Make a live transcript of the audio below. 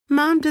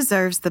Mom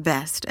deserves the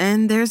best,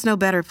 and there's no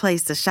better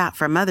place to shop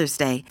for Mother's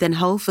Day than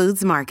Whole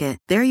Foods Market.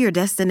 They're your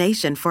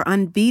destination for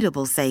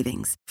unbeatable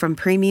savings, from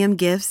premium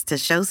gifts to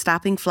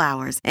show-stopping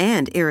flowers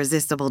and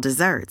irresistible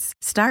desserts.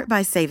 Start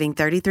by saving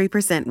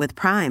 33% with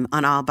Prime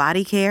on all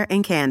body care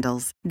and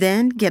candles.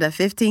 Then get a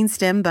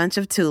 15-stem bunch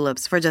of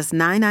tulips for just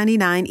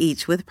 $9.99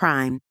 each with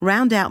Prime.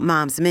 Round out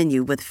Mom's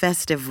menu with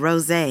festive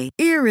rosé,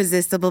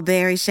 irresistible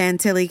berry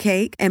chantilly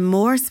cake, and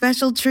more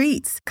special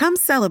treats. Come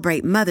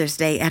celebrate Mother's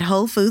Day at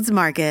Whole Foods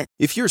Market.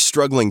 If you're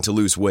struggling to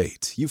lose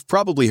weight, you've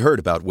probably heard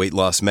about weight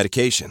loss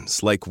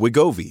medications like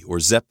Wegovy or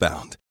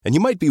Zepbound, and you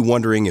might be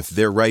wondering if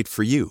they're right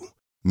for you.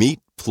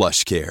 Meet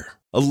PlushCare,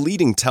 a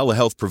leading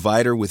telehealth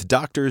provider with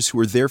doctors who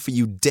are there for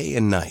you day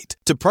and night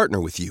to partner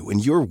with you in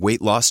your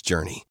weight loss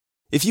journey.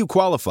 If you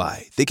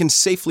qualify, they can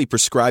safely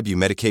prescribe you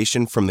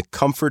medication from the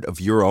comfort of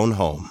your own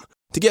home.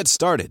 To get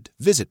started,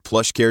 visit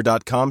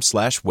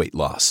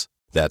plushcare.com/weightloss.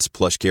 That's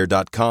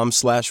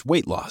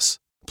plushcare.com/weightloss.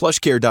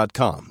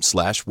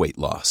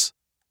 plushcare.com/weightloss.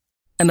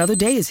 Another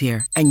day is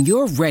here, and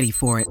you're ready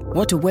for it.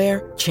 What to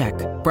wear? Check.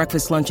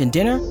 Breakfast, lunch, and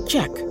dinner?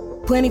 Check.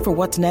 Planning for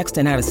what's next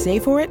and how to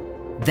save for it?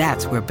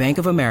 That's where Bank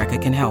of America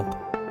can help.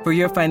 For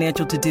your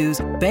financial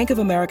to-dos, Bank of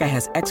America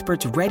has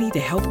experts ready to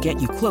help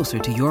get you closer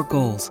to your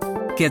goals.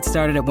 Get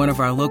started at one of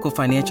our local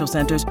financial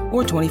centers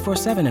or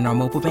 24/7 in our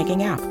mobile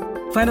banking app.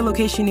 Find a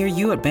location near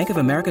you at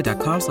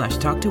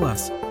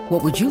bankofamerica.com/talktous.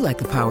 What would you like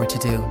the power to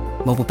do?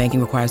 Mobile banking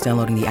requires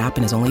downloading the app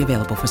and is only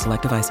available for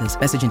select devices.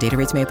 Message and data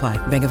rates may apply.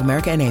 Bank of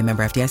America N.A.,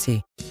 member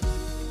FDIC.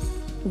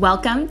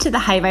 Welcome to the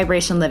High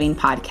Vibration Living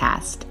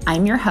Podcast.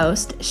 I'm your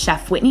host,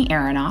 Chef Whitney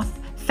Aronoff,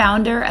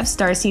 founder of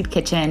Starseed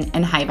Kitchen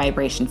and High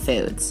Vibration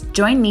Foods.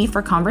 Join me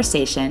for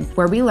conversation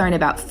where we learn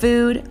about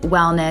food,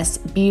 wellness,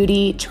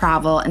 beauty,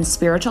 travel, and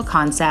spiritual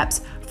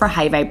concepts for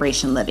high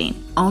vibration living.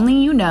 Only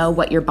you know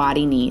what your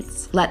body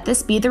needs. Let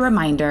this be the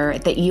reminder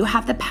that you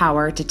have the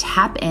power to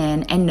tap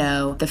in and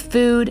know the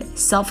food,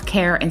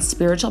 self-care, and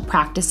spiritual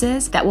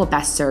practices that will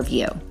best serve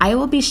you. I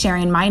will be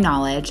sharing my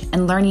knowledge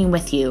and learning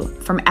with you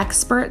from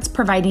experts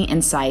providing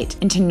insight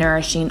into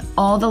nourishing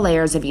all the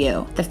layers of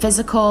you, the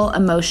physical,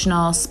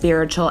 emotional,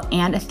 spiritual,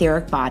 and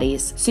etheric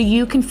bodies, so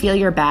you can feel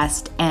your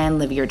best and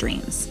live your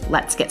dreams.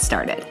 Let's get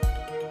started.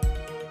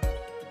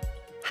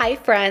 Hi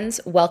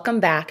friends, welcome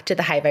back to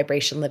the High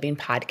Vibration Living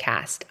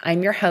Podcast.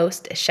 I'm your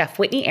host, Chef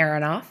Whitney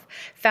Aronoff,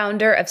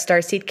 founder of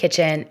Starseed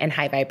Kitchen and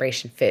High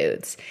Vibration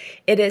Foods.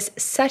 It is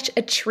such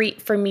a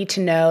treat for me to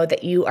know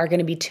that you are going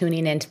to be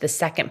tuning into the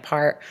second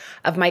part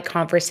of my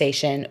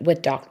conversation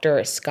with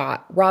Dr.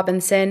 Scott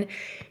Robinson.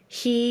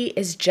 He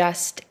is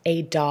just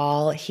a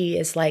doll. He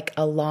is like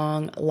a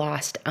long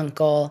lost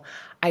uncle.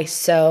 I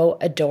so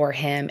adore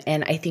him,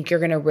 and I think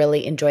you're going to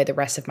really enjoy the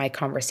rest of my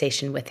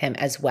conversation with him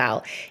as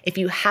well. If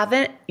you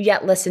haven't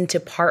yet listened to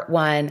part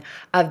 1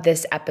 of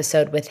this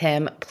episode with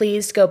him,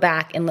 please go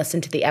back and listen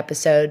to the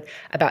episode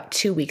about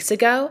 2 weeks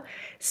ago.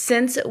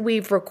 Since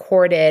we've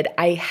recorded,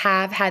 I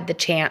have had the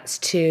chance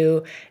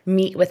to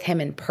meet with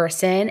him in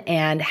person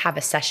and have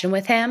a session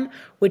with him,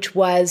 which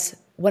was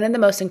one of the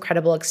most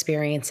incredible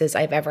experiences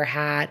I've ever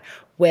had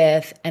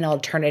with an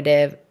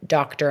alternative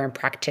doctor and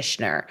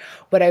practitioner.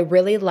 What I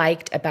really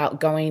liked about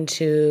going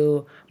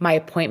to my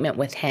appointment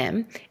with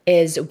him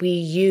is we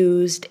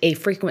used a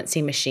frequency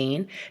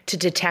machine to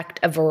detect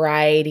a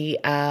variety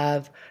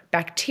of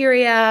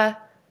bacteria,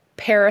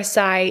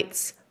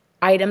 parasites,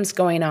 items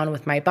going on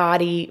with my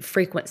body,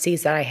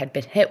 frequencies that I had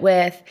been hit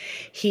with.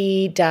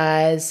 He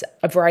does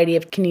a variety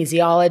of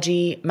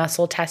kinesiology,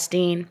 muscle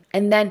testing,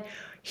 and then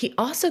he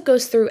also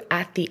goes through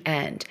at the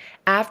end,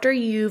 after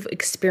you've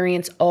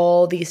experienced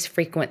all these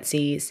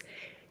frequencies,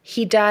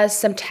 he does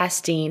some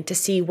testing to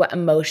see what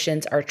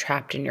emotions are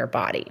trapped in your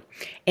body.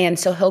 And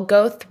so he'll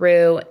go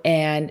through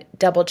and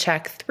double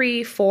check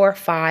 3, 4,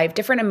 5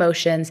 different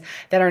emotions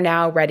that are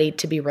now ready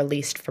to be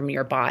released from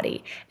your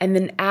body. And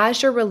then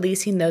as you're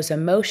releasing those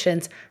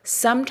emotions,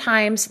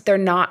 sometimes they're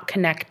not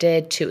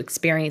connected to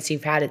experience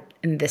you've had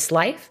in this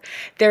life.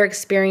 They're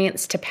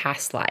experience to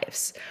past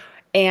lives.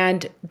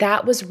 And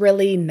that was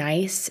really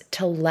nice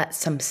to let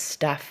some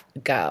stuff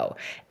go.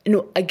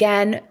 And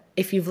again,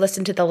 if you've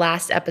listened to the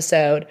last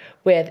episode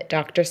with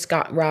Dr.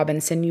 Scott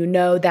Robinson, you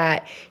know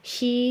that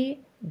he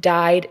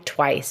died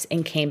twice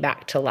and came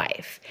back to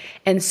life.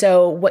 And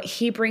so what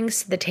he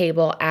brings to the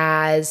table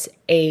as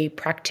a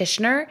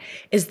practitioner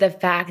is the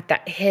fact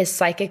that his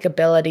psychic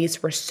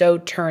abilities were so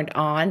turned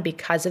on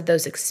because of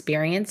those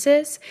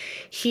experiences.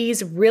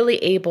 He's really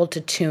able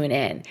to tune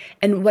in.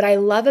 And what I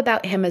love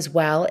about him as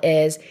well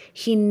is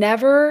he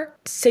never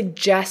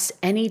suggests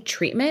any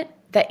treatment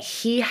that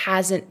he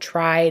hasn't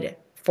tried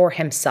for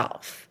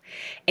himself.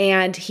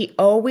 And he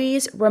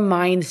always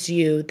reminds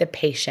you, the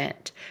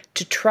patient,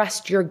 to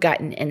trust your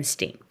gut and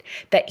instinct,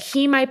 that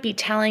he might be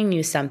telling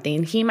you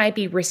something. He might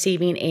be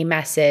receiving a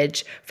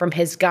message from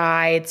his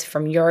guides,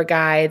 from your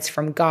guides,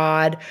 from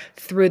God,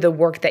 through the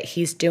work that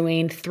he's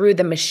doing, through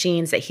the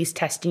machines that he's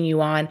testing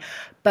you on.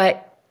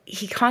 But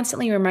he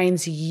constantly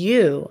reminds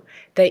you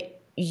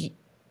that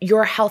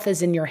your health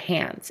is in your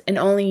hands and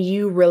only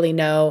you really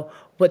know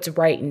what's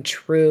right and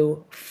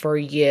true for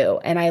you.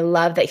 And I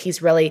love that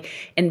he's really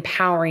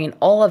empowering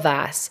all of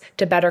us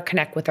to better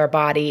connect with our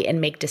body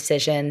and make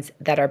decisions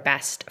that are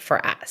best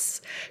for us.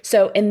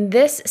 So in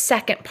this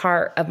second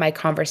part of my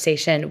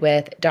conversation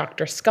with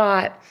Dr.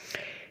 Scott,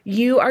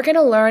 you are going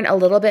to learn a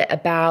little bit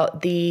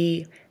about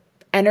the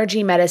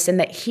energy medicine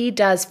that he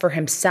does for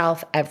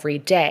himself every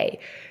day.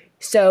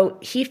 So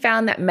he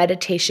found that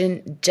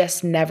meditation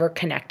just never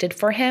connected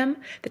for him.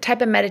 The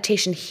type of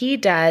meditation he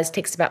does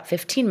takes about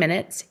 15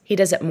 minutes. He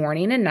does it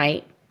morning and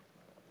night.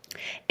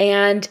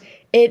 And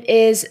it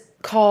is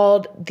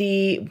called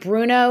the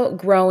Bruno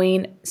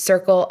Growing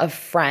Circle of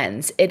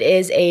Friends. It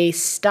is a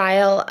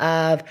style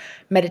of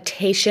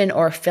meditation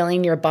or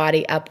filling your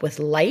body up with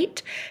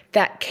light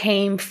that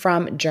came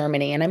from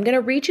Germany. And I'm going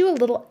to read you a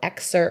little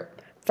excerpt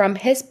from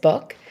his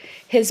book.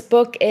 His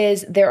book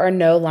is There Are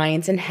No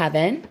Lions in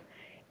Heaven: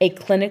 A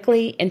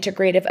Clinically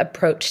Integrative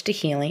Approach to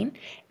Healing.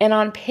 And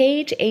on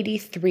page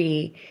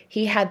 83,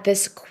 he had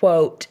this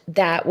quote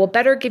that will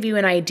better give you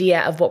an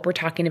idea of what we're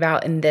talking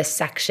about in this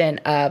section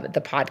of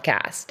the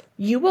podcast.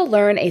 You will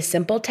learn a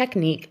simple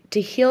technique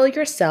to heal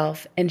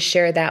yourself and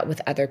share that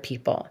with other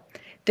people.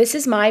 This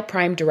is my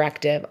prime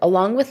directive,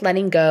 along with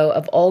letting go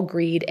of all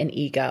greed and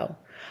ego.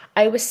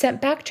 I was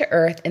sent back to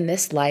earth in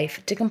this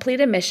life to complete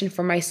a mission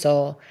for my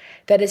soul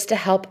that is to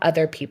help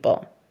other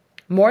people.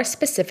 More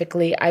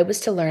specifically, I was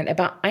to learn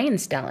about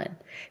Einstellen,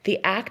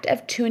 the act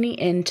of tuning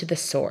into the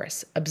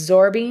source,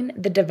 absorbing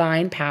the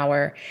divine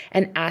power,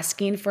 and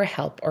asking for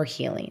help or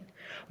healing.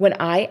 When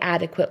I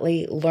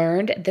adequately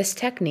learned this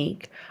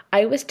technique,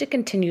 I was to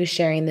continue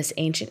sharing this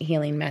ancient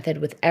healing method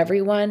with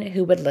everyone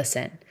who would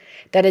listen.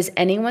 That is,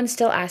 anyone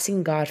still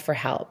asking God for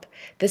help.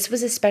 This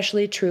was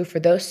especially true for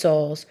those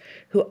souls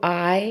who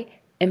I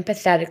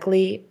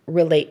empathetically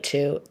relate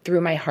to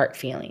through my heart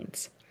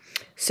feelings.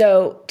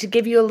 So to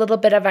give you a little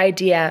bit of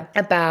idea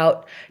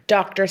about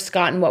Dr.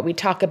 Scott and what we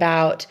talk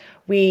about,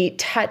 we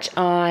touch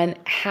on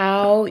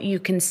how you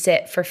can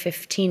sit for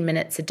 15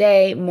 minutes a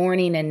day,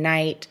 morning and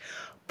night,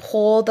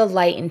 pull the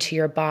light into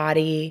your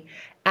body,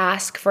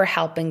 ask for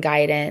help and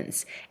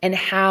guidance, and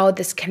how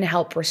this can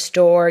help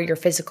restore your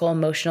physical,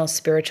 emotional,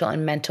 spiritual,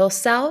 and mental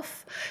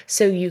self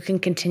so you can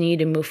continue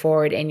to move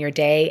forward in your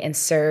day and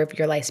serve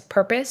your life's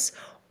purpose.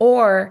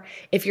 Or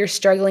if you're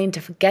struggling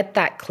to get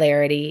that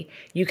clarity,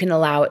 you can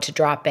allow it to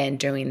drop in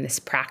during this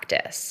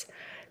practice.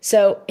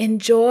 So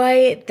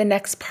enjoy the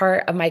next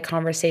part of my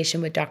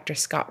conversation with Dr.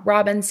 Scott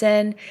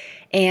Robinson.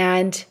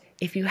 And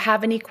if you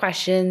have any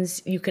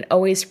questions, you can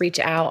always reach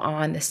out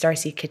on the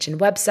Starseed Kitchen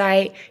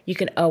website. You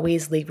can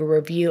always leave a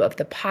review of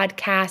the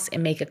podcast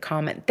and make a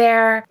comment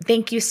there.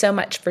 Thank you so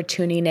much for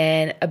tuning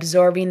in,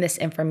 absorbing this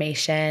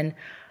information.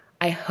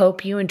 I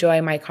hope you enjoy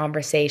my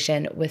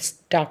conversation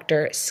with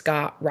Dr.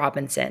 Scott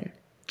Robinson.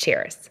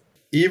 Cheers.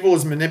 Evil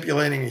is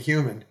manipulating a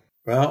human.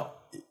 Well,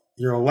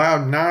 you're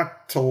allowed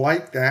not to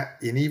like that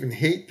and even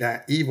hate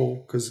that evil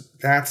because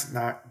that's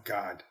not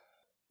God.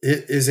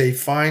 It is a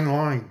fine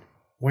line.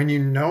 When you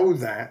know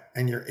that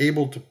and you're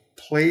able to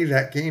play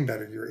that game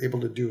better, you're able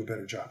to do a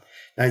better job.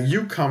 Now,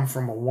 you come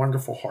from a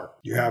wonderful heart.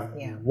 You have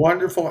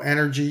wonderful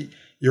energy.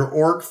 Your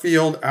auric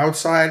field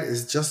outside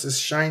is just as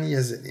shiny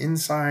as it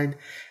inside.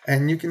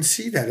 And you can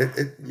see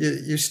that.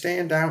 You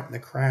stand out in the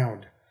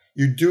crowd.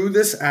 You do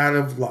this out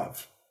of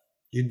love.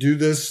 You do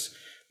this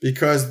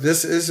because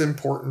this is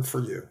important for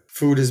you.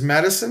 Food is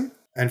medicine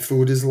and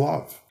food is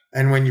love.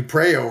 And when you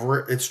pray over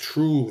it, it's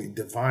truly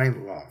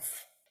divine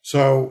love.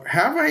 So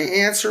have I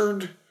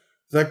answered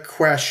the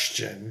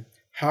question,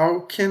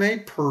 how can a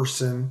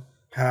person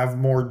have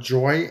more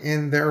joy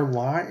in their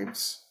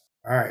lives?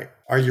 All right.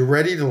 Are you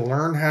ready to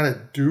learn how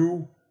to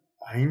do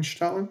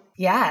Einstellen?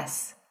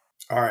 Yes.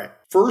 All right.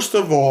 First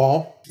of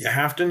all, you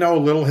have to know a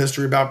little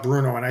history about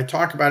Bruno. And I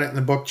talk about it in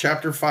the book,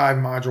 Chapter 5,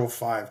 Module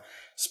 5,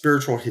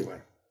 Spiritual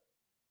Healing.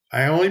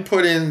 I only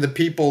put in the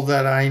people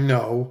that I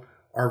know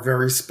are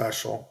very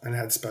special and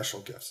had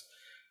special gifts.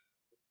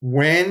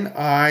 When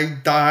I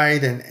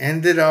died and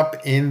ended up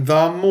in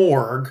the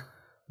morgue,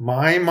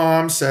 my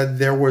mom said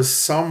there was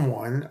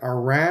someone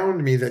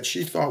around me that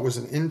she thought was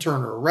an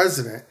intern or a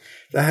resident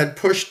that had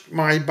pushed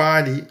my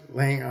body,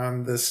 laying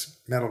on this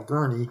metal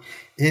gurney,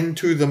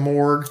 into the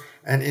morgue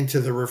and into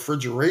the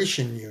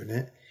refrigeration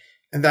unit,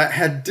 and that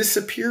had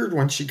disappeared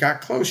when she got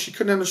close. She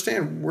couldn't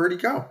understand where'd he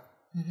go.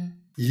 Mm-hmm.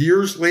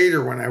 Years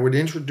later, when I would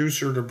introduce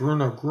her to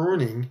Bruno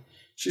Gruning,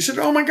 she said,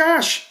 "Oh my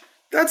gosh,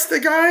 that's the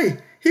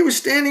guy. He was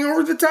standing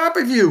over the top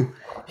of you.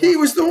 He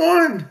was the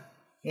one."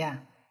 Yeah.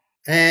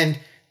 And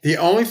the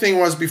only thing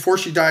was, before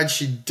she died,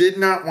 she did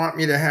not want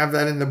me to have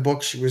that in the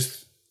book. She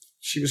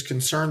was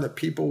concerned that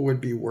people would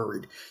be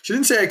worried. She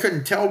didn't say I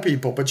couldn't tell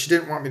people, but she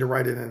didn't want me to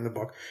write it in the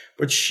book.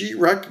 But she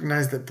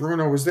recognized that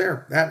Bruno was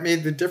there. That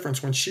made the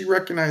difference. When she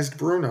recognized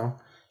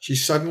Bruno, she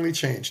suddenly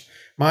changed.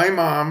 My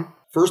mom,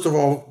 first of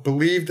all,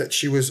 believed that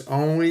she was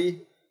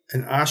only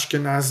an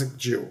Ashkenazic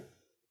Jew.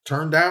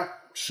 Turned out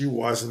she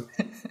wasn't.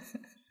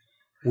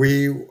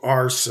 We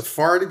are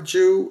Sephardic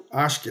Jew,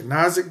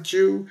 Ashkenazic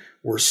Jew,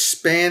 we're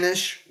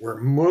Spanish, we're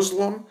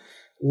Muslim,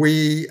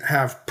 we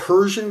have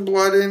Persian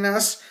blood in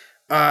us,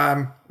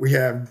 We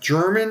have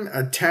German,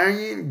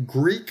 Italian,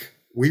 Greek.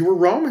 We were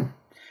Roman.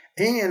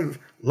 And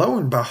lo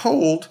and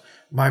behold,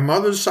 my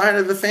mother's side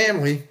of the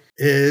family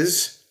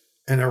is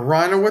an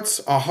Aronowitz,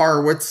 a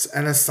Horowitz,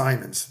 and a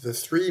Simons, the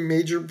three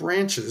major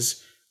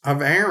branches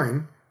of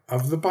Aaron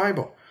of the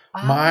Bible.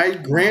 My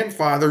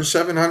grandfather,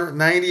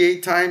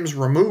 798 times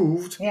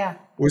removed,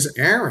 was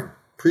Aaron,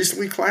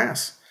 priestly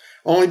class.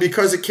 Only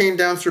because it came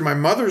down through my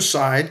mother's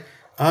side,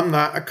 I'm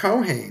not a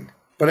Kohen,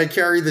 but I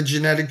carry the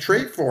genetic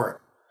trait for it.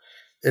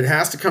 It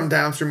has to come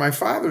down through my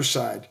father's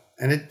side,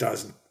 and it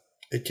doesn't.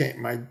 It can't.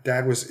 My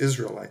dad was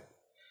Israelite.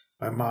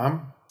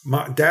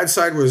 My dad's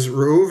side was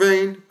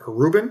Reuben,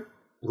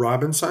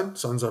 Robinson,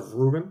 sons of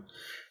Reuben,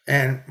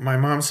 and my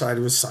mom's side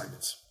was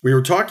Simons. We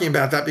were talking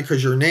about that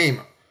because your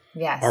name,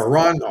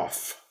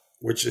 Aronoth,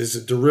 which is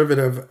a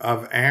derivative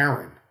of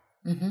Aaron,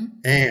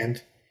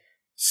 and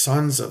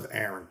sons of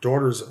Aaron,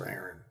 daughters of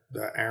Aaron,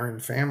 the Aaron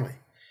family.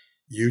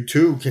 You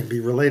too can be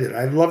related.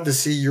 I'd love to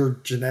see your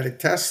genetic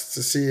tests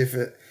to see if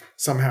it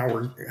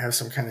somehow has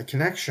some kind of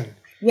connection.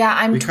 Yeah,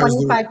 I'm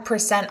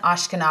 25%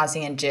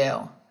 Ashkenazi and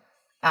Jew.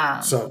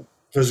 So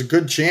there's a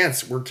good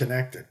chance we're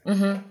connected.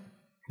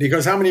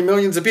 Because how many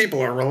millions of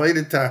people are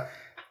related to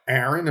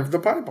Aaron of the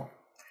Bible?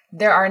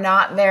 There are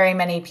not very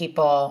many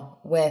people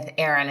with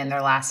Aaron in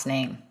their last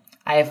name.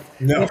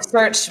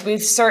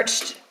 We've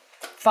searched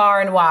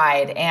far and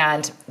wide,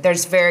 and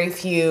there's very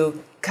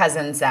few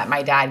cousins that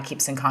my dad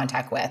keeps in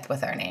contact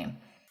with our name.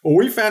 Well,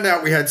 we found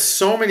out we had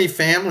so many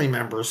family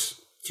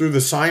members through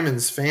the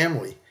Simons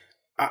family.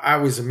 I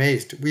was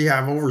amazed. We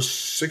have over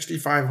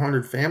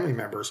 6,500 family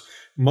members.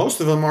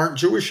 Most of them aren't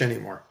Jewish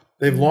anymore.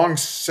 They've long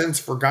since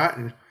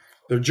forgotten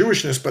their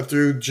Jewishness, but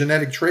through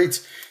genetic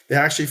traits, they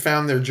actually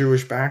found their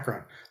Jewish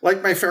background.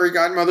 Like my fairy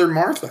godmother,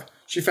 Martha.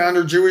 She found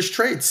her Jewish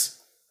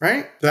traits,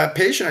 right? That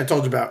patient I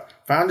told you about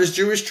found his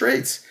Jewish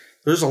traits.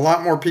 There's a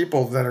lot more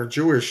people that are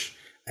Jewish,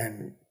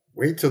 and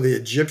wait till the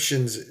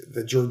Egyptians,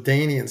 the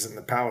Jordanians, and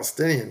the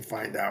Palestinians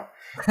find out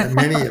that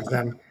many of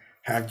them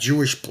have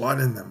Jewish blood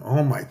in them.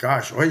 Oh my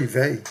gosh, oy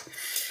vey.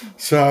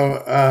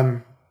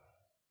 So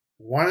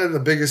one of the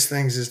biggest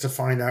things is to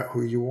find out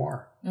who you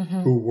are.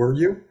 Who were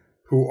you?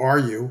 Who are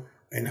you?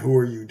 And who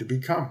are you to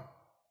become?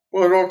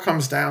 Well, it all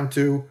comes down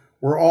to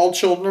we're all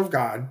children of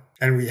God,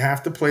 and we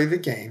have to play the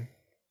game.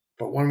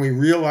 But when we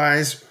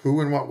realize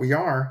who and what we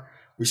are,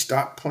 we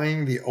stop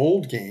playing the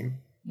old game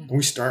and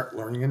we start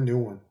learning a new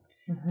one.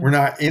 We're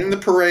not in the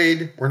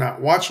parade. We're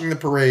not watching the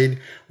parade.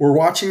 We're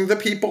watching the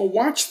people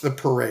watch the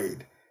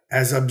parade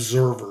as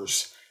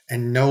observers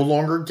and no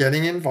longer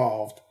getting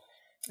involved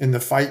in the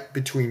fight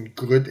between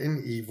good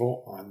and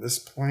evil on this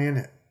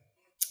planet.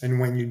 And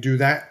when you do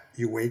that,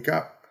 you wake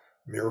up.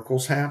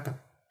 Miracles happen.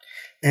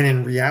 And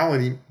in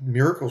reality,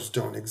 miracles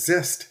don't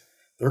exist.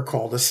 They're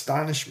called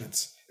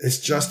astonishments. It's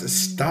just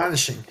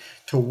astonishing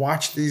to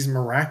watch these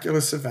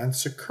miraculous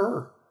events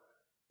occur.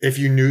 If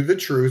you knew the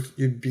truth,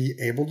 you'd be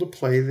able to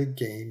play the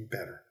game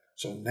better.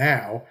 So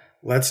now,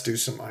 let's do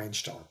some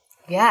Einstein.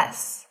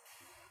 Yes.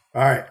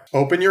 All right.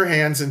 Open your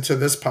hands into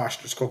this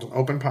posture. It's called an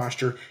open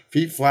posture.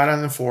 Feet flat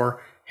on the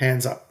floor,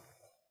 hands up.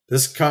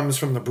 This comes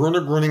from the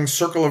Bruner Gruning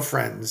Circle of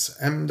Friends,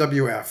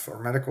 MWF,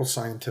 or Medical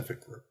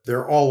Scientific Group.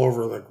 They're all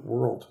over the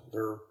world.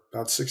 There are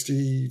about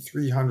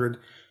 6,300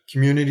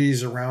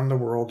 communities around the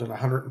world in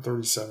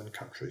 137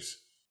 countries.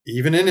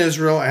 Even in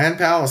Israel and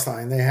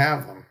Palestine, they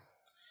have them.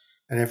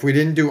 And if we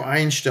didn't do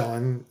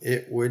Einstein,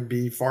 it would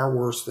be far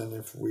worse than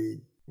if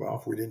we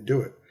didn't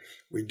do it.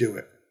 We do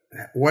it.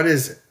 What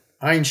is it?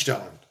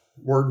 Einstein,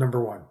 word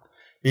number one,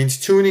 means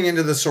tuning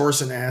into the source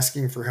and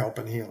asking for help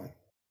and healing.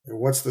 And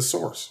what's the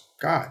source?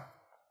 God.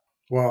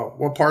 Well,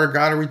 what part of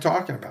God are we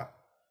talking about?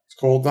 It's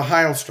called the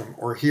Heilstrom,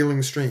 or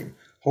healing stream.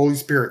 Holy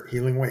Spirit,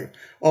 healing wave.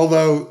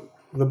 Although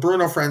the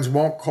Bruno friends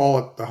won't call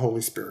it the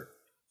Holy Spirit.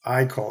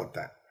 I call it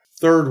that.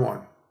 Third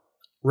one,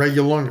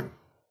 Regulungen,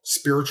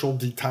 spiritual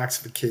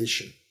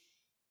detoxification.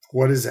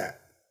 What is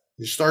that?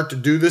 You start to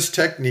do this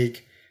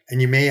technique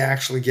and you may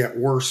actually get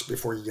worse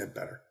before you get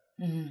better.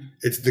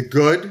 It's the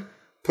good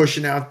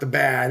pushing out the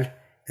bad,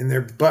 and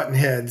they're button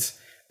heads,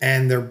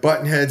 and they're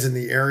button heads in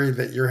the area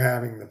that you're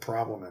having the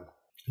problem in.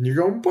 And you're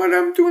going, but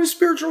I'm doing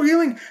spiritual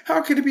healing.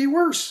 How could it be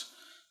worse?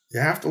 You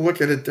have to look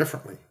at it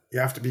differently. You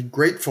have to be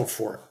grateful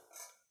for it,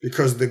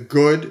 because the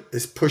good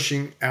is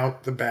pushing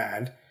out the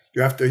bad.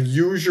 You have to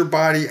use your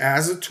body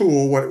as a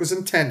tool, what it was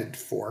intended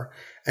for,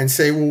 and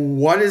say, well,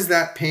 what is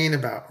that pain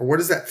about? Or what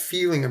is that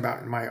feeling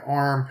about in my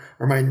arm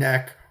or my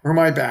neck or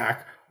my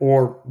back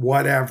or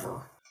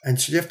whatever? And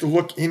so you have to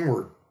look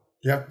inward.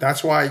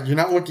 That's why you're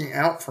not looking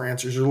out for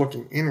answers. You're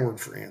looking inward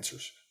for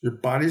answers. Your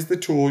body's the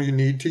tool you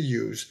need to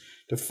use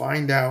to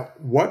find out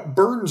what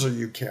burdens are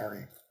you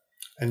carrying.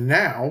 And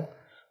now,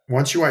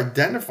 once you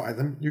identify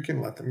them, you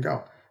can let them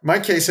go. In my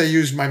case, I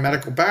used my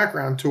medical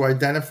background to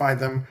identify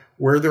them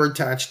where they're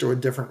attached to a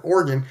different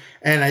organ.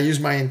 And I use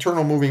my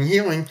internal moving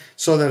healing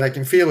so that I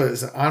can feel it.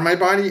 Is it on my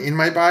body, in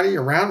my body,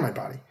 around my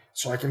body?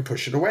 So I can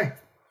push it away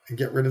and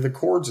get rid of the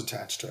cords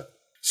attached to it.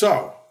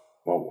 So,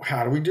 well,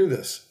 how do we do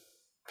this?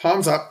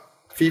 Palms up,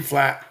 feet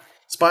flat,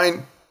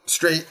 spine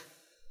straight,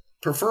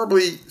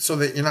 preferably so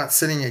that you're not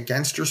sitting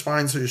against your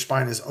spine, so your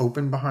spine is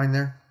open behind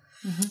there.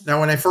 Now,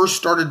 when I first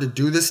started to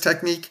do this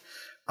technique,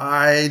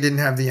 I didn't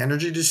have the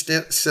energy to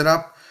sit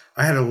up.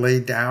 I had to lay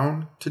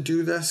down to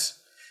do this.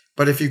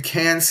 But if you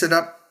can sit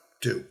up,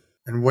 do.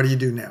 And what do you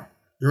do now?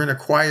 You're in a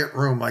quiet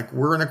room, like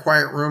we're in a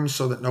quiet room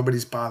so that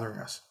nobody's bothering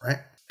us, right?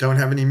 Don't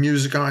have any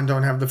music on,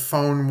 don't have the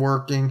phone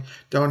working,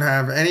 don't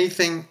have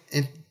anything,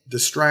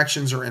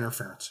 distractions or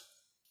interference.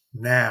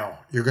 Now,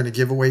 you're going to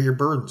give away your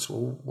burdens.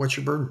 Well, what's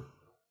your burden?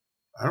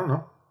 I don't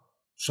know.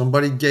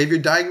 Somebody gave you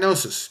a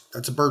diagnosis.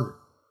 That's a burden.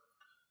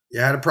 You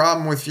had a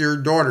problem with your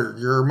daughter,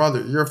 your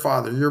mother, your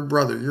father, your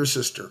brother, your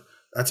sister.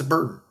 That's a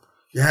burden.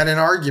 You had an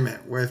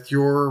argument with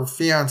your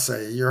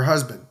fiance, your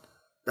husband.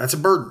 That's a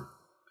burden.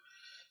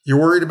 You're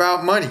worried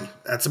about money.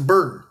 That's a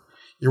burden.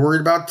 You're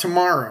worried about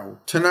tomorrow,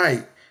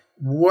 tonight,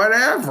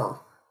 whatever.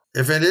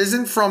 If it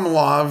isn't from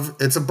love,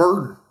 it's a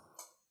burden.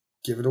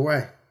 Give it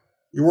away.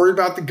 You're worried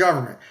about the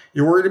government.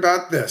 You're worried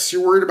about this.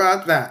 You're worried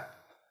about that.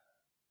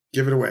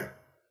 Give it away.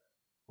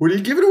 Who do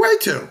you give it away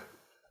to?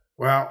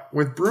 Well,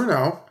 with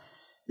Bruno,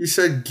 he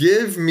said,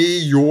 give me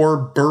your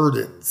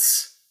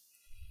burdens.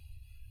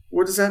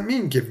 What does that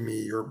mean, give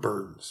me your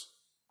burdens?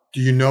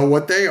 Do you know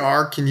what they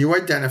are? Can you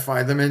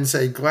identify them and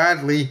say,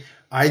 gladly,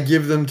 I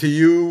give them to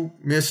you,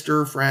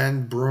 Mr.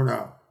 Friend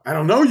Bruno? I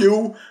don't know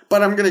you,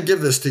 but I'm going to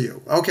give this to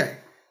you. Okay,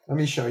 let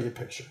me show you a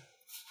picture.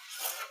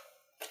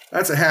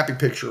 That's a happy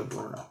picture of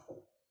Bruno.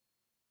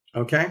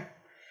 Okay?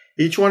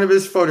 Each one of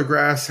his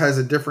photographs has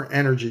a different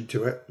energy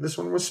to it. This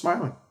one was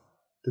smiling.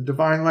 The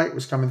divine light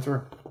was coming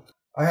through.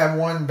 I have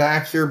one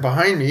back here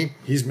behind me.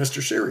 He's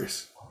Mr.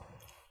 Serious.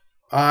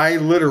 I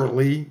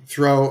literally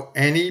throw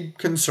any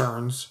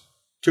concerns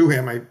to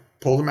him. I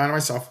pull them out of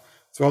myself,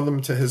 throw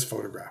them to his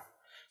photograph.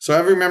 So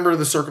every member of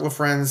the Circle of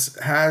Friends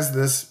has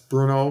this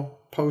Bruno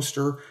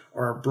poster,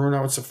 or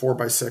Bruno, it's a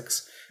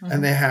 4x6,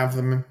 and they have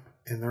them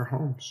in their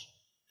homes.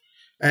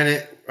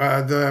 And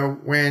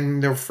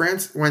when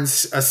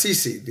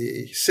Assisi,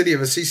 the city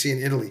of Assisi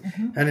in Italy,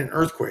 had an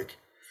earthquake,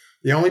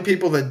 the only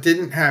people that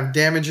didn't have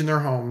damage in their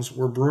homes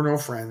were Bruno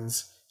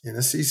friends in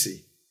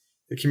Assisi.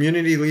 The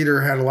community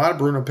leader had a lot of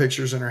Bruno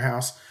pictures in her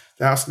house.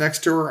 The house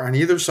next to her on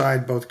either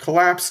side both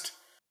collapsed.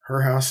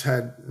 Her house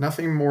had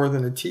nothing more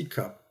than a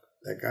teacup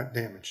that got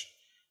damaged.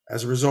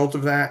 As a result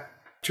of that,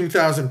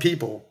 2,000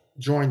 people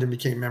joined and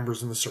became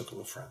members in the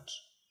Circle of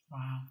Friends.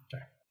 Wow.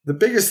 Okay. The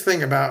biggest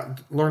thing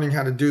about learning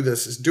how to do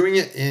this is doing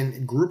it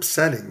in group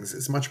settings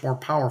is much more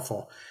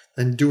powerful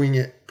than doing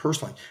it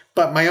personally.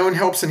 But my own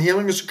helps and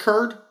healings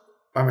occurred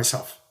by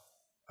myself.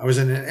 I was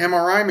in an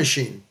MRI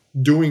machine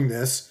doing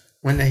this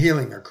when the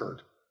healing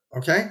occurred.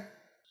 Okay?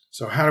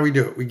 So how do we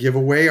do it? We give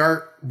away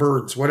our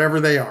burdens, whatever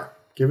they are.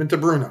 Give it to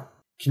Bruno.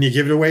 Can you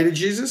give it away to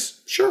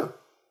Jesus? Sure.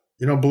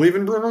 You don't believe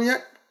in Bruno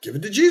yet? Give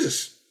it to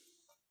Jesus.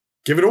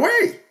 Give it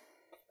away.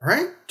 All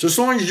right? Just as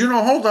long as you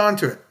don't hold on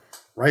to it.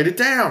 Write it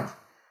down.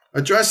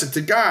 Address it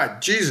to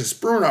God, Jesus,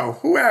 Bruno,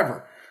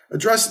 whoever.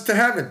 Address it to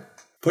heaven.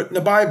 Put it in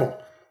the Bible.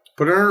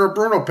 Put it under a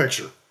Bruno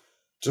picture.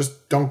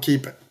 Just don't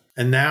keep it.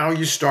 And now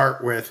you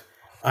start with,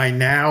 I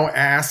now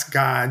ask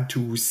God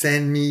to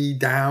send me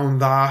down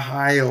the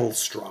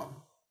Heilstrom.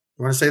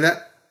 You want to say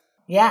that?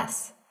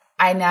 Yes.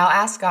 I now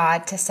ask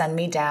God to send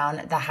me down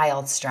the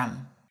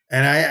Heilstrom.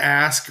 And I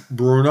ask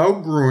Bruno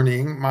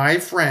Gruning, my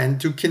friend,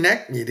 to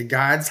connect me to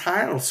God's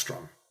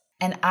Heilstrom.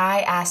 And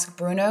I ask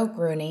Bruno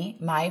Gruni,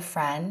 my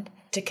friend,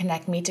 to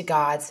connect me to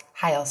God's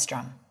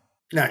Heilstrom.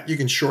 Now, you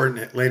can shorten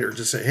it later.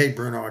 Just say, hey,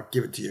 Bruno, I'll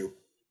give it to you.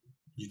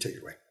 You take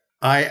it away.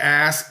 I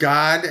ask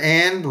God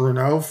and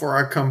Bruno for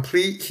a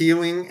complete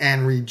healing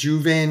and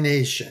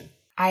rejuvenation.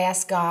 I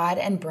ask God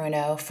and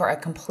Bruno for a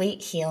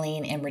complete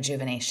healing and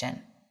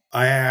rejuvenation.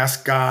 I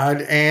ask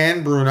God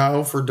and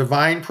Bruno for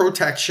divine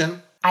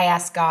protection. I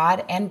ask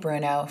God and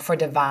Bruno for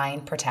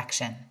divine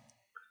protection.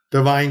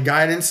 Divine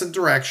guidance and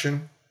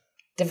direction.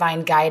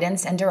 Divine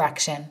guidance and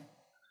direction.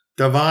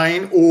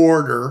 Divine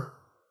order.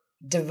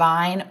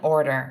 Divine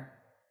order.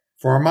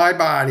 For my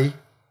body.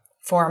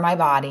 For my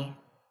body.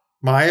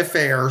 My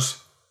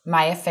affairs.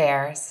 My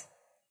affairs.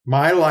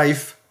 My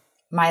life.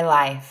 My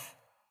life.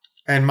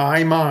 And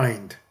my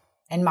mind.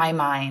 And my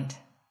mind.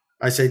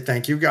 I say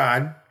thank you,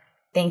 God.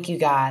 Thank you,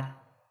 God.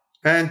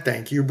 And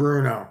thank you,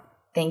 Bruno.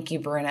 Thank you,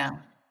 Bruno.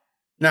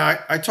 Now,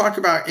 I talk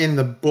about in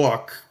the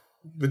book,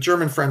 the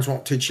German friends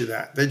won't teach you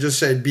that. They just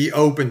say, be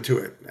open to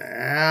it.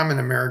 I'm an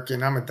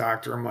American. I'm a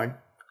doctor. I'm like,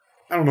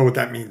 I don't know what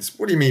that means.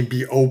 What do you mean,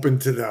 be open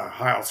to the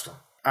Heilstrom?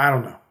 I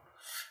don't know.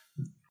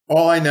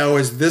 All I know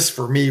is this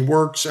for me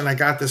works, and I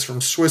got this from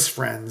Swiss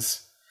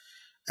friends,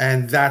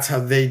 and that's how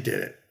they did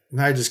it. And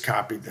I just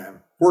copied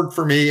them. Worked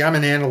for me. I'm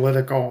an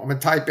analytical. I'm a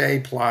type A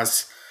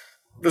plus.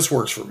 This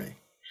works for me.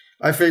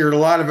 I figured a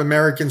lot of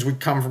Americans would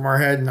come from our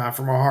head, not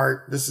from our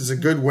heart. This is a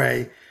good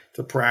way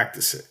to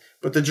practice it.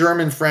 But the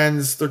German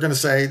friends, they're going to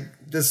say,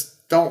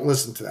 don't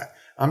listen to that.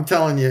 I'm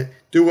telling you,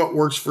 do what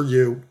works for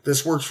you.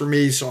 This works for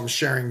me, so I'm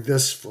sharing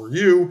this for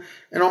you.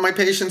 And all my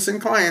patients and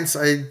clients,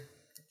 I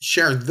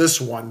share this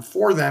one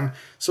for them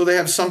so they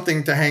have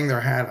something to hang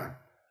their hat on.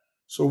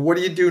 So what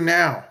do you do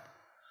now?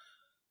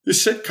 You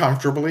sit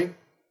comfortably.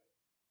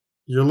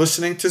 You're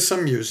listening to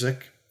some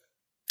music.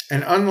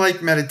 And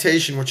unlike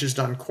meditation, which is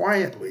done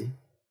quietly,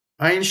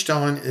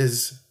 Einstellen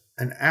is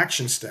an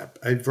action step,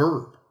 a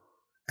verb.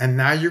 And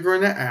now you're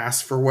going to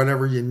ask for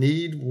whatever you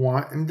need,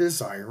 want, and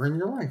desire in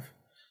your life.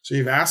 So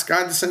you've asked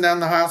God to send down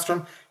the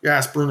Heilstrom. You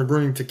asked Bruno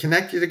Gruening to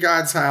connect you to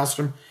God's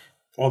Heilstrom.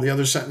 All the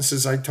other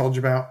sentences I told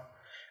you about.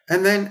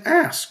 And then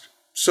ask.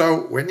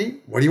 So, Whitney,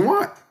 what do you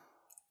want?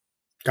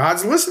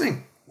 God's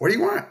listening. What do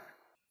you want?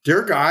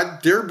 Dear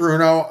God, dear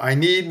Bruno, I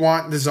need,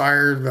 want, and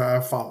desire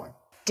the following.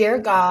 Dear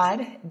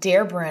God,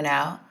 dear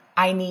Bruno,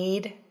 I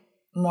need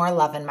more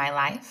love in my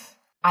life.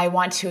 I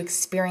want to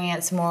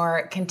experience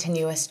more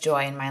continuous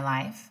joy in my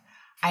life.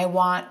 I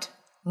want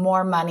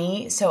more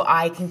money so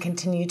I can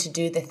continue to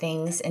do the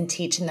things and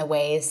teach in the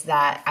ways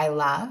that I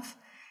love.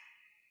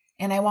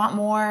 And I want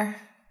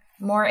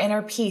more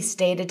inner peace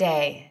day to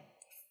day,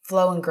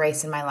 flow and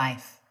grace in my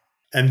life.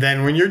 And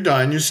then when you're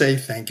done, you say,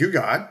 thank you,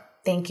 God.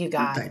 Thank you,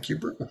 God. Thank you,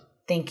 Bruno.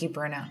 Thank you,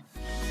 Bruno.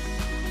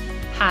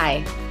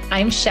 Hi,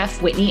 I'm Chef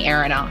Whitney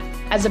Aronoff.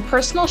 As a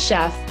personal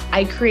chef,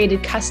 I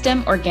created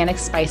custom organic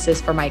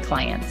spices for my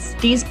clients.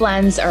 These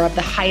blends are of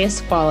the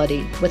highest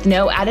quality with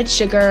no added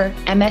sugar,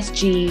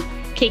 MSG,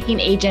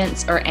 caking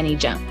agents, or any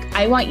junk.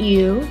 I want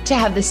you to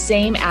have the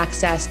same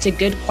access to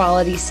good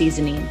quality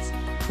seasonings,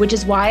 which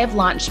is why I've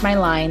launched my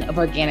line of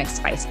organic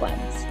spice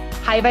blends.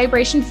 High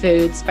Vibration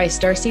Foods by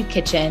Starseed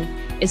Kitchen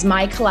is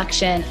my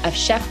collection of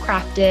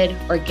chef-crafted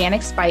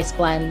organic spice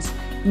blends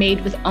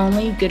made with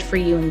only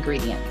good-for-you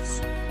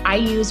ingredients. I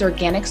use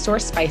organic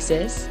source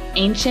spices,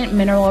 ancient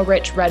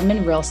mineral-rich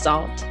Redmond real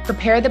salt,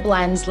 prepare the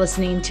blends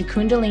listening to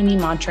Kundalini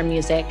mantra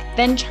music,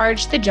 then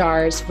charge the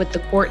jars with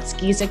the quartz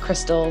Giza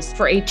crystals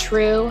for a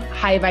true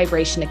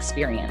high-vibration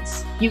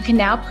experience. You can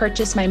now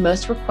purchase my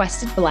most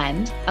requested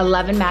blend,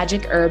 11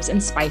 Magic Herbs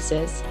and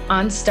Spices,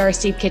 on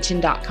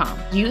starseedkitchen.com.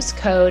 Use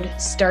code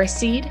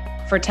STARSEED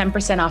for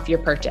 10% off your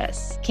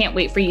purchase. Can't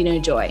wait for you to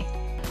enjoy.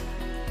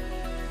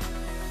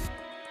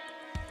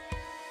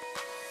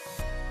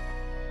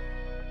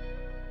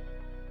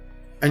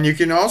 And you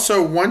can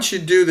also, once you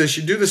do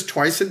this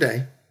twice a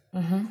day,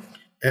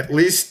 at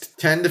least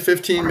 10 to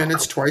 15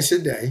 minutes twice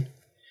a day.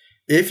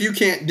 If you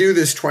can't do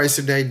this twice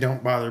a day,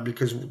 don't bother,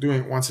 because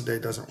doing it once a day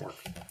doesn't work.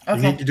 Okay.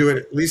 You need to do it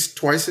at least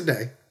twice a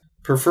day,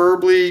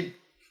 preferably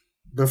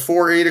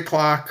before 8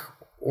 o'clock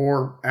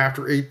or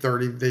after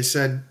 8:30. They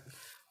said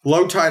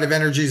low tide of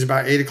energy is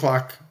about 8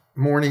 o'clock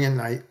morning and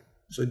night.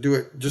 So do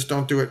it. Just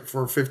don't do it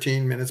for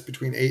 15 minutes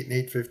between 8 and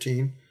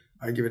 8:15.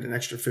 I give it an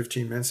extra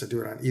 15 minutes. I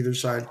do it on either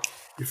side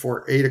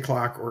before 8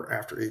 o'clock or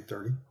after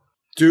 8:30.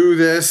 Do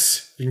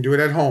this. You can do it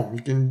at home.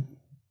 You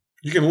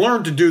can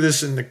learn to do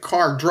this in the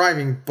car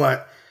driving,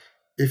 but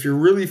if you're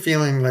really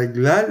feeling like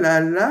la la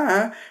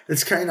la,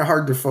 it's kind of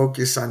hard to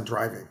focus on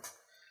driving.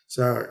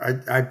 So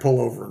I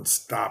pull over and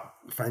stop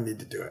if I need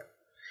to do it.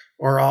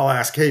 Or I'll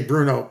ask, hey,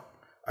 Bruno,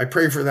 I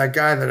pray for that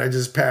guy that I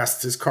just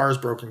passed. His car's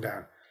broken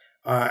down.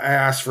 I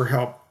asked for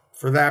help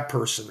for that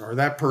person, or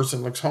that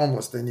person looks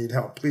homeless. They need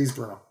help. Please,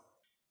 Bruno.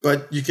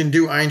 But you can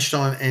do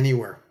Einstellen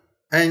anywhere.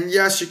 And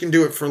yes, you can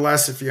do it for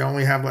less if you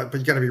only have less, but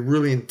you got to be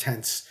really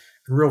intense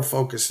and real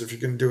focused if you're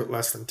going to do it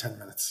less than 10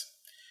 minutes.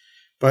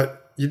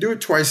 But you do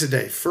it twice a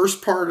day.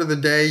 First part of the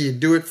day, you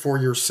do it for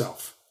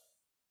yourself.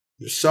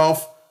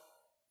 Yourself,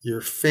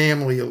 your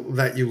family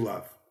that you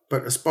love,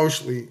 but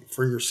especially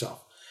for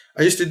yourself.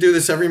 I used to do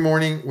this every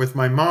morning with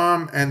my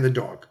mom and the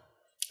dog,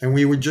 and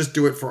we would just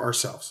do it for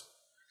ourselves.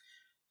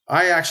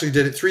 I actually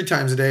did it 3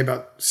 times a day.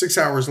 About 6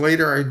 hours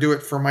later, I do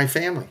it for my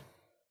family,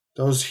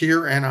 those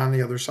here and on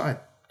the other side.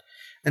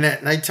 And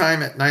at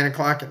nighttime, at 9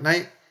 o'clock at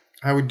night,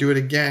 I would do it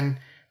again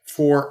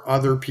for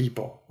other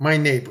people, my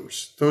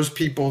neighbors, those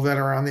people that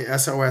are on the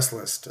SOS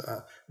list,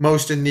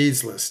 most in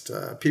needs list,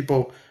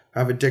 people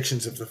have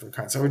addictions of different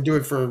kinds. I would do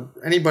it for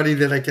anybody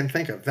that I can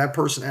think of. That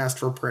person asked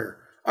for a prayer.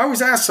 I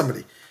always ask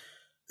somebody,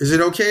 is it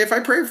okay if I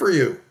pray for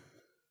you?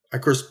 Of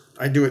course,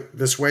 I do it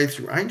this way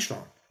through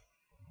Einstellen.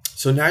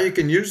 So now you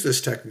can use this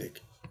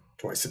technique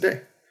twice a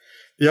day.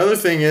 The other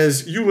thing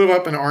is, you live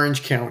up in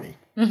Orange County.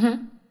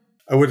 Mm-hmm.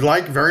 I would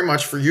like very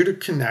much for you to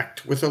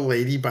connect with a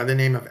lady by the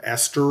name of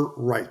Esther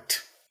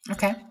Wright.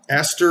 Okay.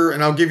 Esther,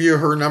 and I'll give you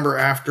her number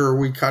after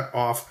we cut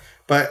off,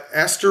 but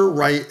Esther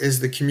Wright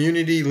is the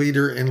community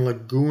leader in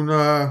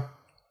Laguna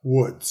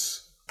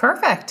Woods.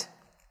 Perfect.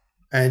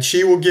 And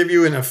she will give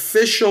you an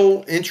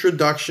official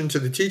introduction to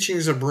the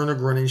teachings of Bruno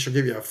Gruening. She'll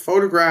give you a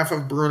photograph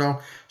of Bruno.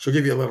 She'll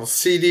give you a little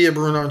CD of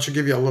Bruno, and she'll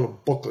give you a little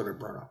booklet of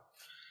Bruno.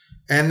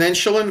 And then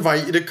she'll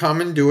invite you to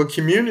come and do a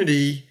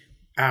community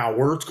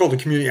hour. It's called a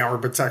community hour,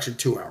 but it's actually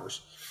 2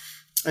 hours.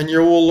 And you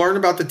will learn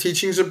about the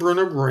teachings of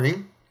Bruno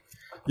Gruening.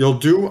 You'll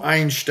do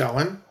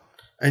Einstellen,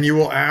 and you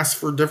will ask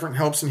for different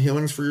helps and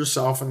healings for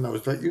yourself and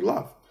those that you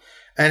love.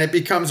 And it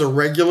becomes a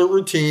regular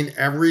routine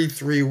every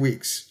 3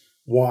 weeks.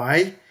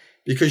 Why?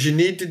 Because you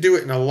need to do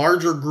it in a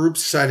larger group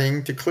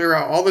setting to clear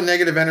out all the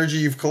negative energy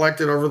you've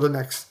collected over the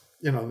next,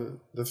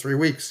 the 3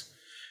 weeks.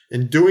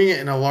 And doing it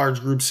in a large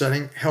group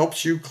setting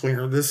helps you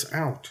clear this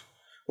out.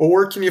 Well,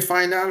 where can you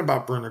find out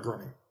about Bruno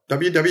Gruening?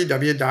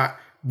 www.brunoguening.com.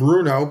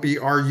 Bruno,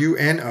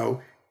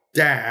 BRUNO,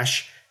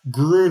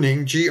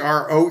 -Groening,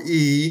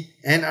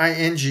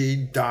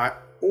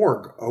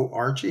 GROENING.org,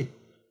 O-R-G.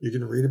 You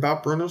can read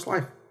about Bruno's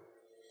life.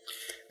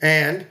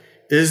 And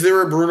is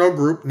there a Bruno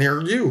group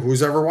near you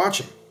who's ever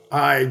watching?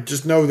 I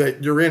just know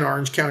that you're in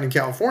Orange County,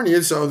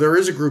 California, so there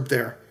is a group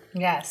there.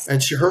 Yes.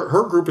 And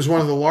her group is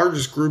one of the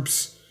largest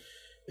groups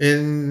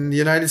in the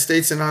United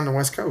States and on the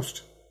West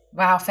Coast.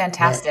 Wow,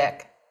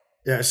 fantastic.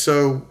 Yeah,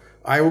 so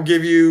I will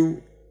give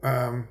you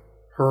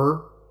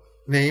her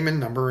name and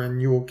number, and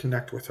you will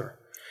connect with her.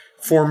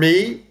 For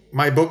me,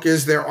 my book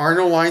is There Are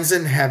No Lines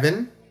in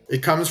Heaven.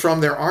 It comes from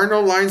There Are No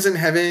Lines in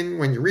Heaven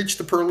when you reach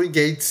the pearly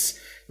gates.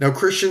 No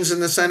Christians in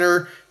the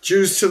center,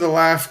 Jews to the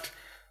left,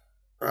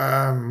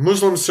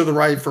 Muslims to the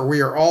right, for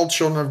we are all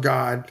children of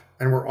God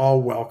and we're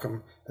all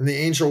welcome. And the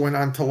angel went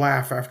on to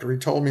laugh after he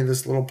told me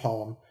this little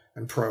poem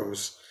and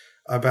prose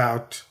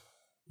about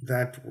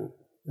that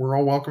we're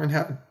all welcome in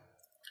heaven.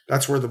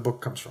 That's where the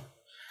book comes from.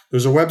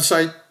 There's a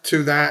website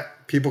to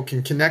that. People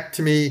can connect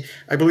to me.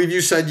 I believe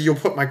you said you'll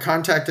put my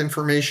contact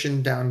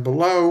information down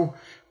below.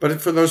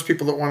 But for those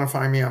people that want to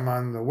find me, I'm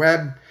on the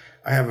web.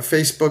 I have a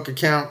Facebook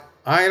account.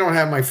 I don't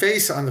have my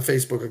face on the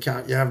Facebook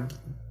account. You have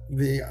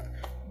the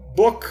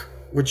book,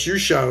 which you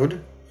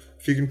showed.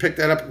 If you can pick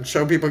that up and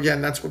show people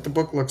again, that's what the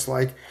book looks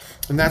like.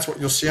 And that's what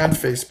you'll see on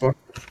Facebook.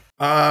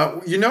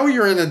 You know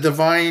you're in a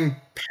divine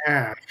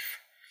path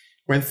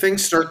when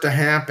things start to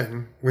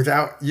happen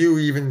without you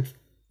even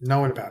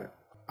knowing about it.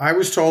 I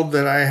was told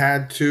that I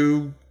had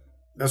to,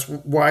 that's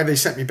why they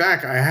sent me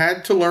back. I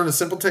had to learn a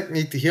simple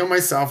technique to heal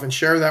myself and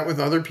share that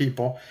with other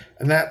people.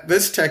 And that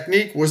this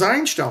technique was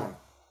Einstein.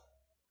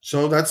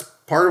 So that's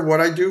part of what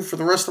I do for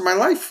the rest of my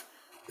life,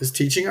 is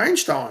teaching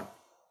Einstein.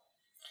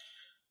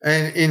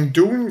 And in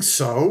doing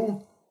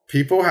so,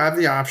 people have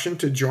the option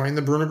to join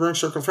the Bruno Groening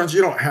Circle of Friends.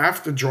 You don't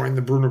have to join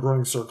the Bruno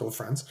Groening Circle of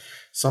Friends.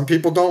 Some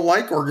people don't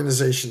like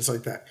organizations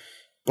like that.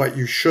 But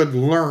you should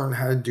learn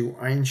how to do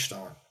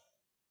Einstein.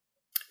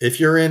 If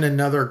you're in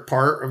another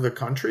part of the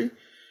country,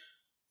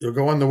 you'll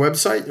go on the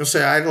website. You'll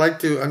say, I'd like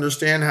to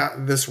understand how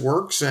this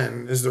works.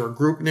 And is there a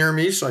group near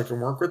me so I can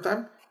work with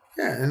them?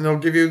 Yeah, and they'll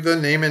give you the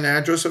name and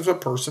address of a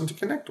person to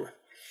connect with.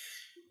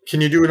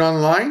 Can you do it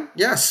online?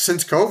 Yes,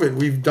 since COVID,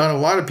 we've done a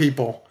lot of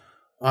people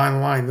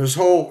online. There's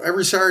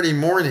every Saturday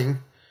morning,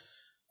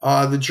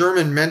 the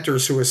German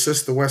mentors who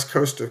assist the West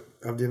Coast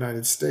of the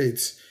United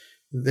States,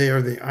 they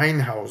are the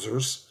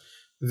Einhausers.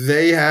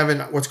 They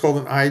have what's called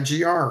an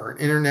IGR, an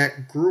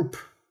internet group,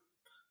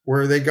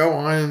 where they go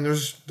on, and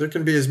there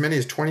can be as many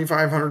as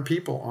 2,500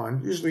 people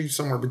on, usually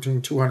somewhere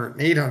between 200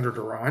 and 800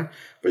 are on,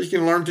 but you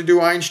can learn to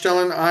do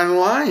Einstein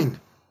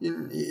online.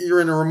 You're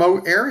in a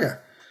remote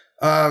area.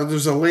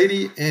 There's a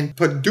lady in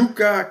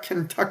Paducah,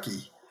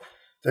 Kentucky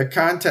that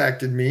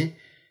contacted me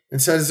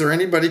and said, is there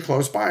anybody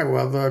close by?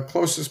 Well, the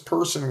closest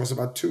person was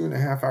about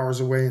 2.5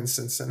 hours away in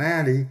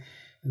Cincinnati,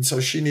 and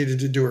so she needed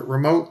to do it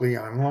remotely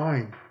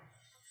online.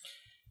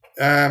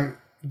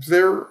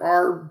 There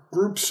are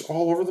groups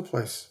all over the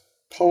place.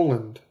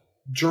 Poland,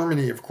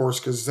 Germany, of course,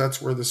 because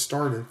that's where this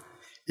started.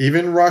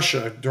 Even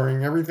Russia,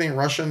 during everything,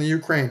 Russia and the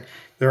Ukraine,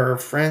 there are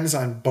friends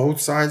on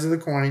both sides of the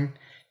coin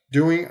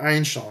doing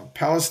Einstein.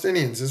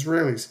 Palestinians,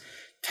 Israelis,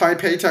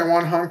 Taipei,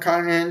 Taiwan, Hong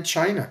Kong, and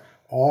China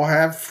all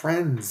have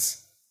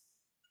friends.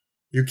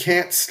 You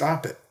can't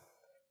stop it.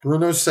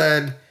 Bruno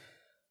said,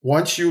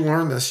 once you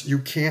learn this, you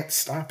can't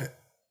stop it.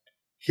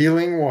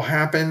 Healing will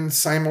happen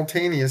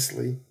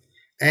simultaneously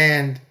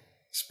and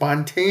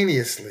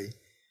spontaneously.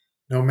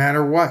 No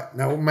matter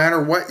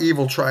what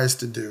evil tries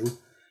to do,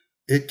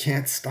 it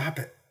can't stop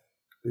it,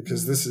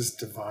 because this is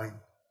divine.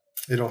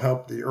 It'll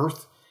help the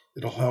earth.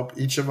 It'll help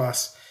each of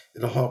us.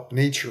 It'll help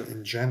nature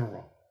in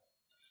general.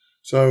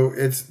 So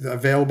it's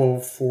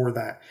available for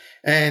that.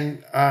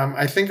 And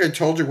I think I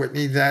told you,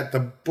 Whitney, that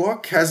the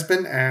book has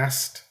been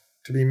asked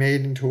to be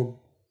made into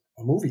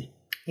a movie.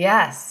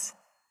 Yes.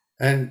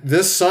 And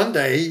this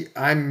Sunday,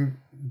 I'm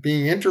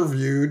being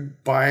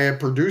interviewed by a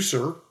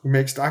producer who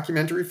makes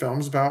documentary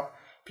films about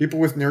people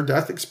with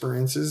near-death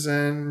experiences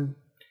and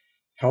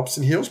helps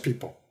and heals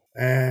people.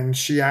 And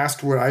she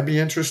asked, would I be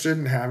interested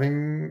in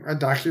having a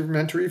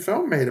documentary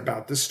film made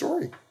about this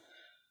story?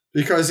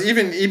 Because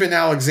even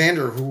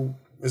Alexander, who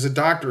is a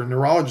doctor, a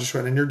neurologist who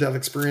had a near-death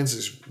experience,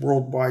 is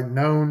worldwide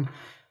known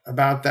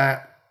about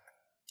that.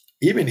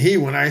 Even he,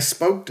 when I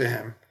spoke to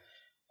him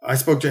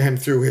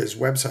through his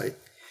website,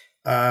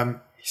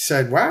 he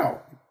said,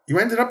 wow, you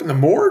ended up in the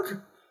morgue?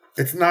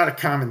 It's not a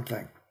common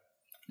thing.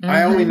 Mm-hmm.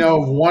 I only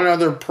know of one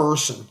other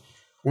person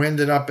who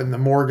ended up in the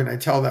morgue, and I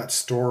tell that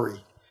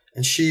story.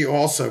 And she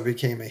also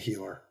became a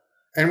healer.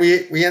 And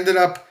we ended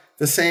up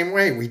the same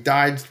way. We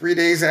died 3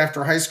 days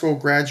after high school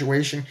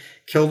graduation,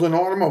 killed in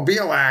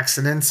automobile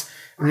accidents,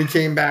 and we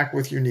came back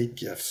with unique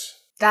gifts.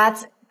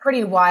 That's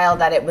pretty wild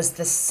that it was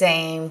the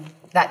same,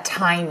 that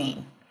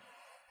timing.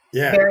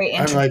 Yeah. Very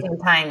interesting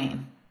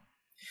timing.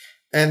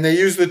 And they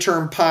use the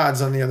term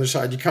pods on the other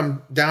side. You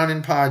come down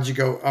in pods, you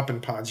go up in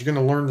pods. You're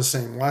going to learn the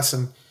same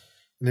lesson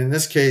And in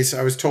this case,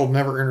 I was told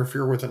never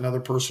interfere with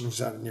another person who's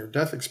had a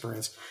near-death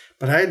experience.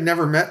 But I had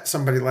never met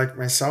somebody like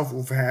myself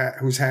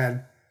who's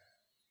had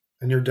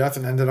a near-death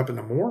and ended up in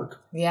the morgue.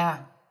 Yeah.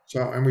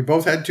 And we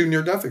both had 2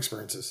 near-death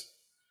experiences.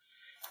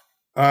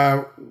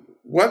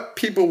 What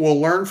people will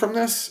learn from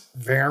this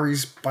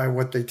varies by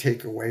what they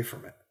take away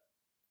from it.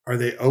 Are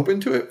they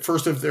open to it?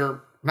 First, if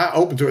they're not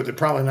open to it, they're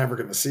probably never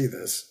going to see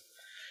this.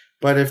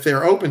 But if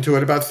they're open to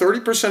it, about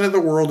 30% of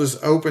the world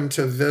is open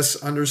to this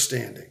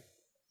understanding.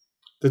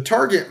 The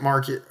target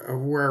market of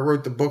where I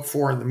wrote the book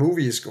for and the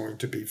movie is going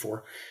to be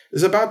for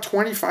is about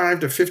 25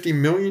 to 50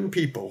 million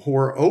people who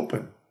are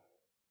open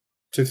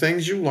to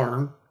things you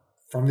learn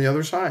from the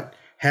other side.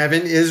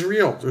 Heaven is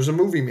real. There's a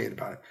movie made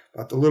about it,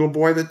 about the little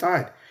boy that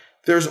died.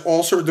 There was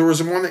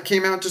one that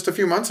came out just a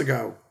few months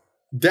ago,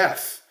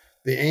 Death,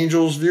 the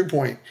Angel's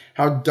Viewpoint,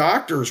 how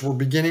doctors were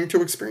beginning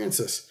to experience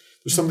this.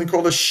 There's something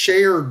called a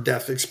shared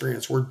death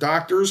experience where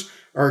doctors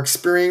are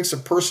experiencing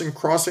a person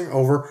crossing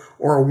over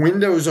or a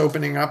window's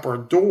opening up or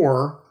a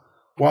door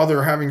while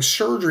they're having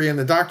surgery and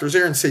the doctor's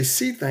there and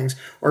see things,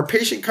 or a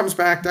patient comes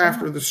back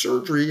after the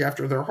surgery,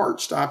 after their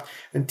heart stopped,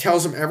 and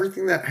tells them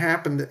everything that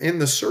happened in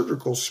the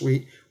surgical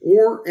suite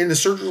or in the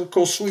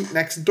surgical suite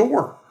next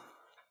door.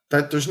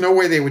 That there's no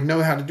way they would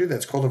know how to do that.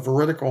 It's called a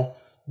veridical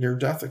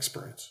near-death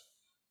experience.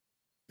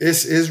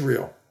 This is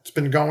real. It's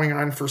been going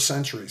on for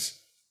centuries,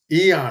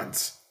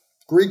 eons.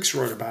 Greeks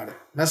wrote about it.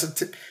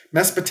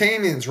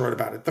 Mesopotamians wrote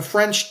about it. The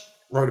French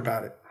wrote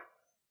about it.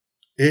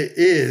 It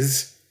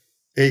is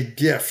a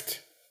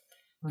gift.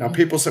 Now,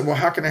 people say, well,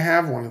 how can I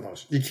have one of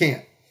those? You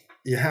can't.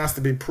 It has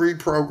to be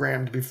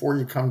pre-programmed before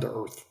you come to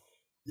Earth.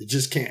 You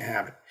just can't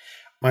have it.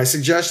 My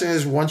suggestion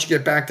is once you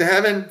get back to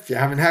heaven, if you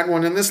haven't had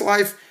one in this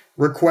life,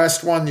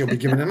 request one. You'll be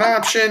given an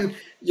option.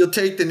 You'll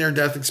take the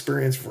near-death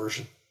experience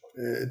version.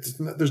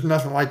 There's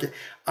nothing like it.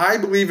 I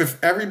believe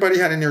if everybody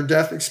had a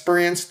near-death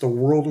experience, the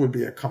world would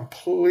be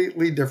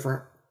completely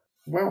different.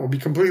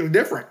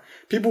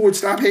 People would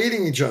stop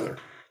hating each other.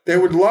 They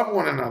would love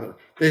one another.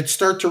 They'd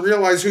start to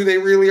realize who they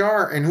really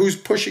are and who's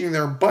pushing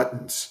their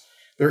buttons,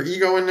 their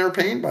ego and their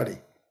pain buddy.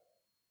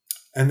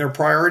 And their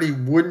priority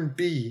wouldn't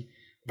be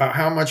about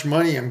how much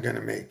money I'm going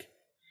to make.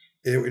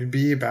 It would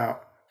be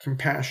about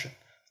compassion,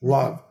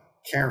 love,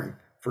 caring,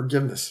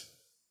 forgiveness.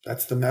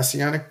 That's the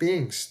Messianic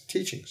beings'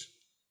 teachings.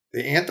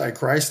 The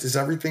Antichrist is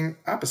everything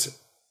opposite.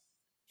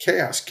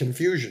 Chaos,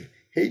 confusion,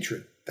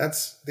 hatred.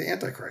 That's the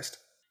Antichrist.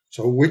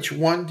 So which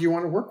one do you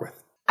want to work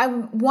with?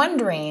 I'm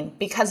wondering,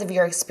 because of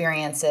your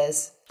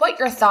experiences, what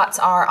your thoughts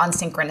are on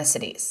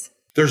synchronicities.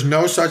 There's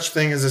no such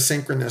thing as a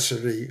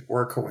synchronicity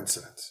or a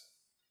coincidence.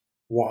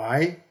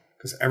 Why?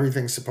 Because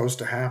everything's supposed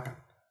to happen.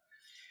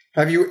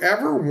 Have you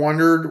ever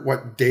wondered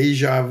what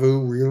déjà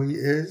vu really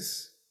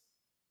is?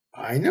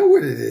 I know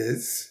what it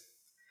is.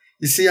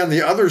 You see, on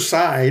the other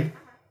side,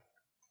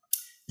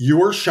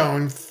 you are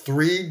shown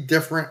 3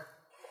 different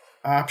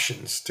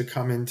options to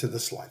come into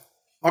this life.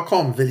 I'll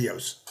call them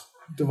videos,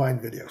 divine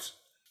videos.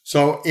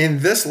 So in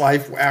this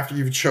life, after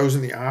you've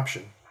chosen the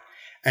option,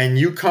 and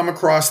you come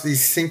across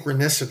these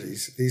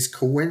synchronicities, these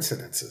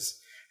coincidences,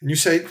 and you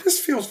say, this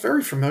feels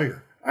very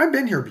familiar. I've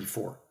been here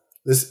before.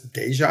 This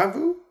déjà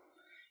vu,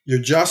 you're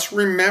just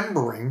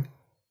remembering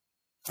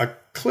a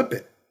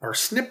clip-it or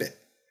snippet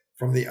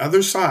from the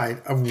other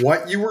side of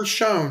what you were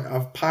shown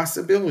of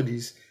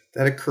possibilities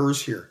that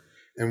occurs here.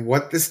 And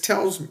what this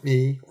tells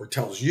me or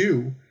tells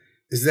you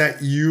is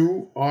that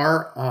you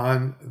are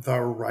on the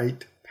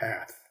right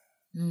path.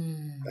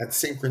 That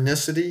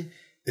synchronicity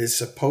is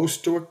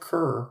supposed to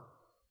occur.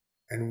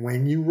 And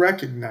when you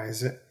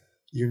recognize it,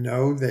 you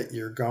know that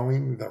you're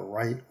going the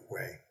right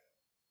way.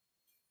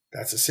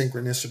 That's a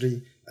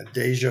synchronicity, a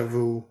déjà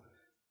vu.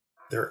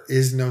 There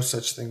is no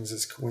such thing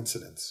as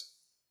coincidence.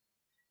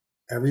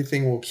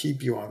 Everything will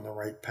keep you on the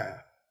right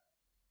path.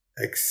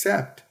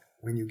 Except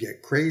when you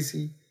get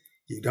crazy,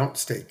 you don't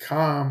stay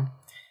calm,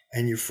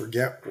 and you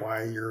forget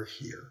why you're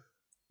here.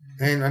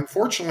 And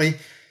unfortunately,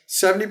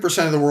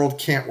 70% of the world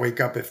can't wake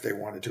up if they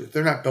wanted to.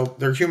 They're not built,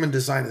 their human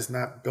design is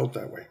not built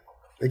that way.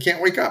 They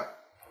can't wake up,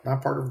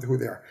 not part of who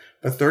they are.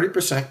 But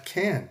 30%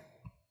 can.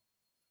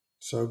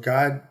 So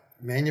God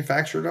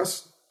manufactured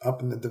us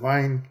up in the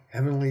divine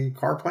heavenly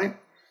car plant,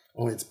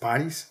 only it's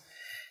bodies,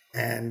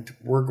 and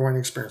we're going to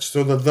experience.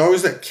 So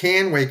those that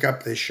can wake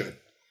up, they should.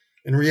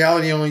 In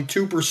reality, only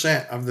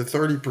 2% of the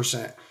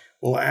 30%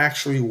 will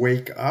actually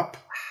wake up.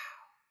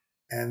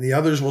 And the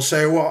others will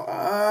say, well,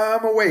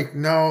 I'm awake.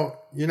 No,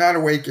 you're not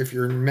awake if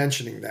you're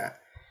mentioning that,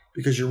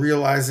 because you're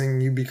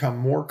realizing you become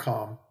more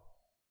calm,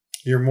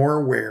 you're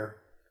more aware,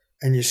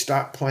 and you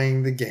stop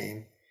playing the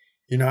game.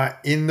 You're not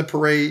in the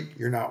parade.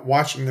 You're not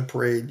watching the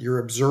parade. You're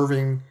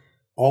observing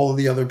all of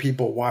the other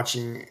people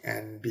watching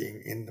and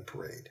being in the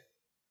parade.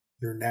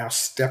 You're now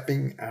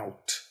stepping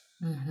out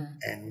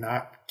and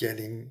not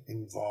getting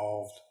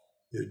involved.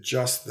 You're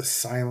just the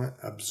silent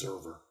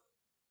observer.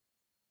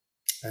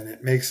 And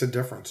it makes a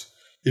difference.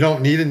 You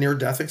don't need a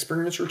near-death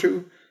experience or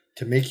two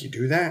to make you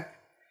do that.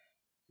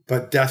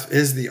 But death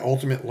is the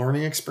ultimate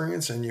learning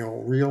experience, and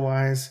you'll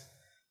realize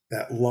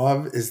that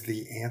love is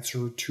the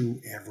answer to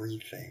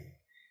everything.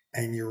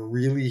 and you're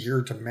really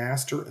here to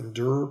master,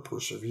 endure,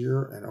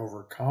 persevere, and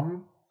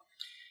overcome.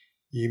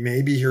 You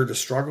may be here to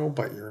struggle,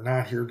 but you're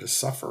not here to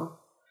suffer.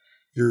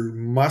 You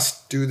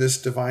must do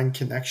this divine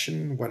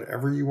connection,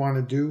 whatever you want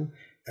to do,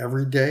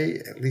 every day,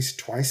 at least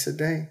twice a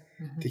day,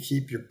 to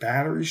keep your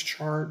batteries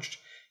charged.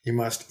 You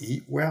must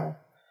eat well,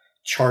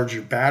 charge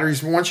your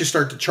batteries. Once you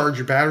start to charge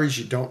your batteries,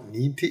 you don't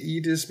need to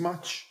eat as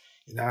much.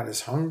 You're not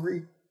as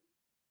hungry.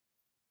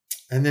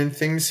 And then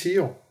things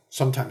heal,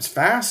 sometimes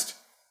fast,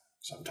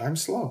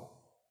 sometimes slow.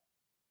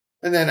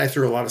 And then I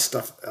threw a lot of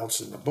stuff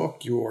else in the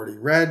book you already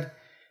read,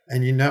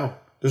 and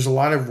there's a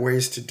lot of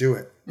ways to do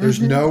it.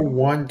 There's no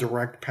one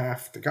direct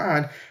path to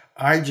God.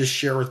 I just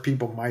share with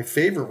people my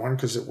favorite one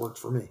because it worked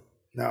for me.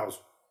 Now, is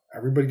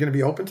everybody going to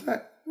be open to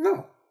that?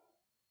 No.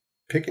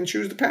 Pick and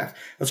choose the path.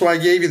 That's why I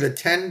gave you the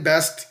 10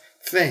 best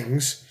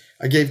things.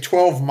 I gave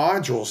 12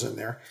 modules in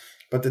there,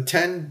 but the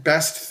 10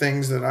 best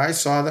things that I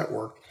saw that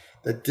worked,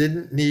 that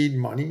didn't need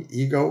money,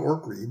 ego, or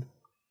greed,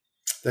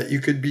 that you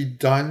could be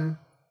done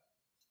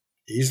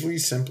easily,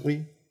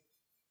 simply,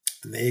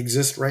 and they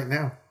exist right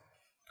now.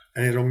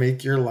 And it'll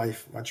make your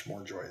life much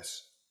more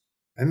joyous.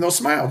 And they'll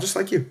smile just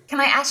like you. Can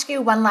I ask you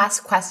one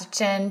last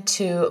question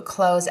to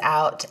close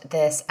out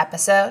this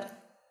episode?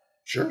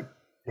 Sure.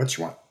 What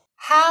you want?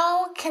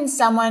 How can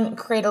someone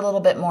create a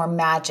little bit more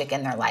magic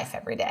in their life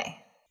every day?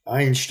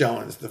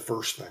 Einstein is the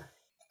first thing.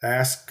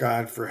 Ask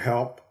God for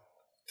help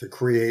to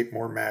create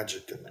more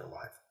magic in their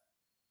life.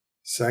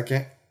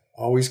 Second,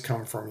 always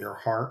come from your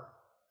heart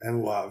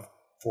and love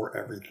for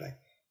everything.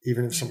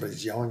 Even if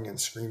somebody's yelling and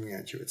screaming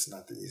at you, it's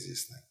not the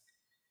easiest thing.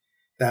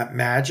 That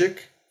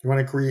magic, you want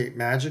to create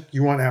magic,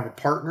 you want to have a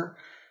partner,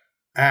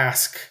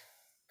 ask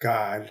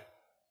God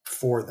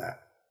for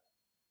that.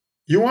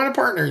 You want a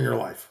partner in your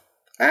life,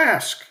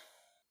 ask.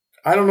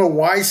 I don't know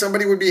why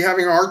somebody would be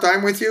having a hard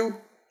time with you.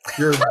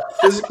 You're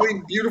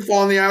physically beautiful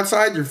on the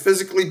outside, you're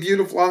physically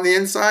beautiful on the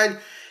inside.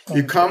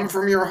 You come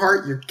from your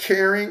heart, you're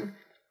caring.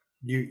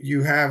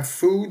 You have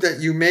food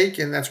that you make,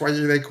 and that's why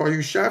they call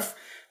you chef,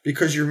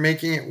 because you're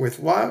making it with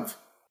love.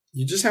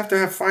 You just have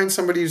to find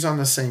somebody who's on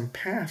the same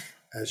path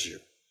as you.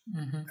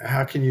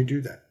 How can you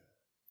do that?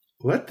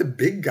 Let the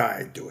big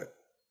guy do it.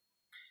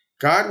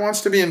 God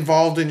wants to be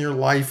involved in your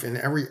life in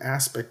every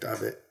aspect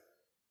of it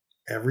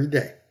every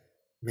day.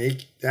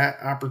 Make that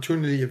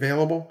opportunity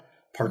available.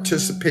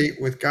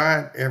 Participate with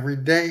God every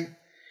day.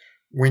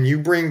 When you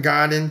bring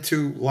God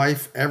into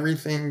life,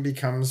 everything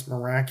becomes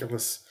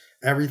miraculous.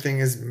 Everything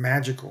is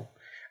magical.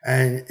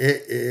 And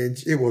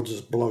it will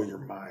just blow your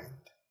mind.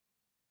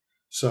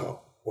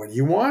 So, what do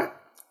you want?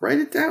 Write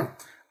it down.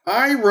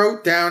 I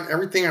wrote down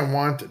everything I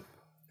wanted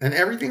and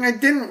everything I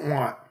didn't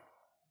want.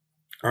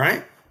 All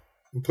right?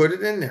 And put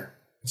it in there.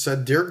 I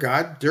said, Dear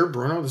God, dear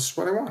Bruno, this is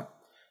what I want.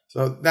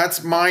 So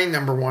that's my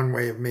number one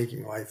way of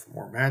making life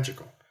more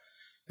magical.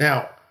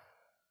 Now,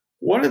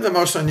 one of the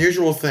most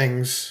unusual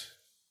things,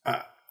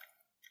 I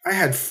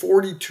had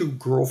 42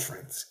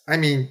 girlfriends. I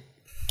mean,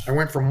 I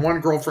went from one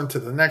girlfriend to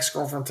the next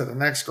girlfriend to the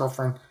next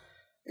girlfriend.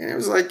 And it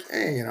was like,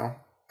 hey, all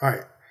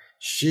right.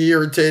 She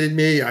irritated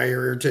me. I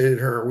irritated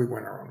her. We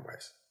went our own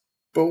ways.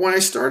 But when I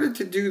started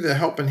to do the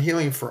help and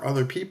healing for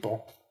other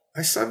people,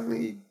 I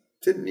suddenly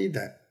didn't need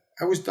that.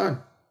 I was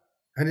done.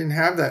 I didn't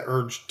have that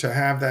urge to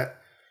have that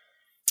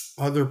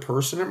other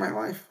person in my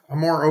life. I'm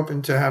more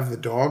open to have the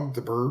dog,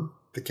 the bird,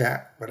 the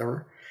cat,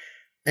 whatever.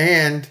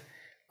 And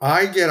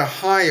I get a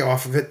high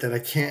off of it that I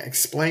can't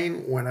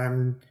explain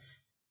when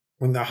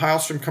the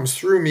Heilstrom comes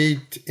through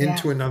me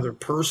into another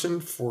person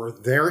for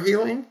their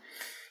healing.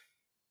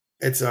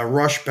 It's a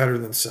rush better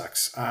than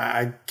sex.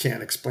 I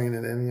can't explain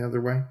it any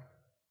other way.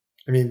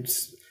 I mean,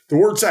 the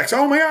word sex,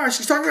 oh my gosh,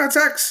 he's talking about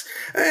sex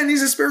and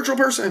he's a spiritual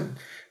person.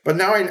 But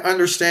now I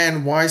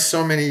understand why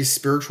so many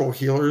spiritual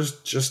healers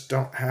just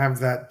don't have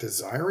that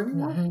desire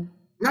anymore.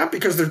 Not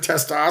because their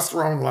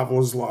testosterone level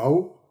is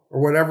low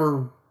or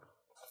whatever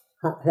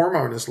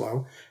hormone is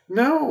low.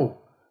 No,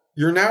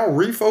 you're now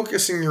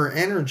refocusing your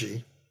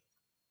energy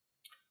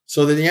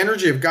so that the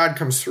energy of God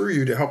comes through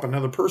you to help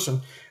another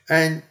person,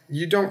 and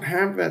you don't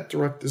have that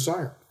direct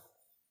desire.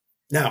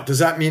 Now, does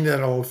that mean that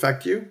it'll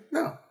affect you?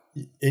 No.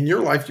 In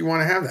your life, you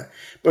want to have that.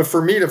 But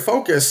for me to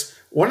focus,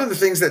 one of the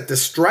things that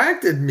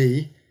distracted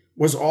me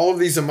was all of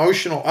these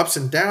emotional ups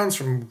and downs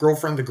from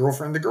girlfriend to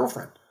girlfriend to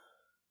girlfriend.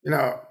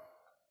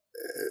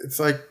 It's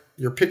like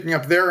you're picking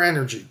up their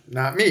energy,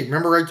 not me.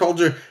 Remember I told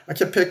you I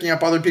kept picking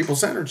up other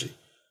people's energy.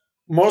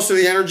 Most of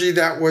the energy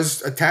that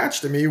was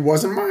attached to me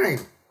wasn't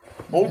mine.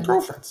 Old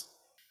girlfriends.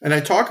 And I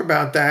talk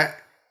about that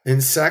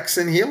in Sex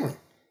and Healing.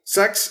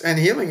 Sex and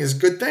healing is a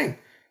good thing.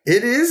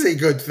 It is a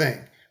good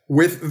thing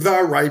with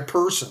the right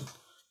person,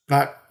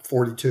 not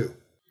 42.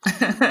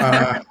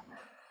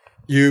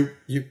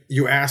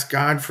 You ask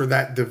God for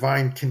that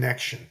divine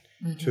connection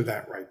to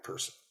that right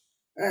person.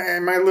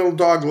 And my little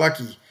dog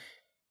Lucky,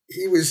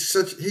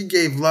 he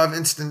gave love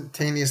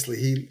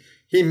instantaneously.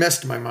 He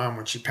missed my mom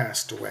when she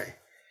passed away.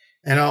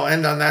 And I'll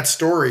end on that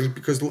story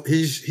because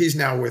he's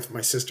now with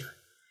my sister.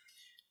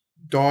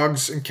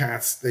 Dogs and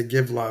cats, they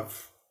give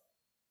love.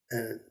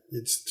 And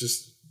it's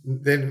just,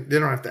 they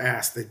don't have to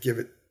ask. They give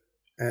it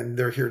and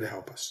they're here to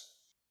help us.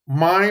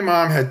 My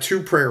mom had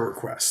 2 prayer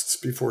requests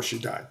before she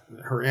died.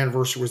 Her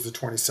anniversary was the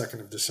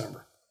 22nd of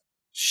December.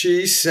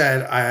 She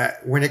said,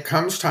 when it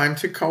comes time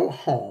to go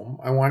home,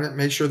 I want to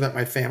make sure that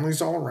my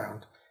family's all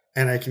around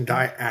and I can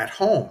die at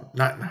home,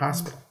 not in the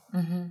hospital.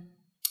 Mm-hmm.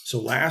 So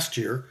last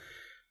year,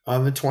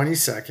 on the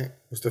 22nd,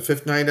 was the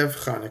 5th night of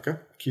Hanukkah,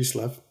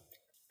 Kislev,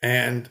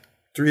 and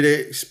 3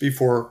 days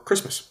before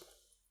Christmas.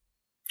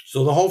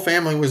 So the whole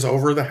family was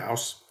over the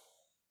house,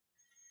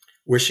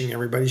 wishing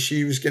everybody.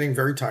 She was getting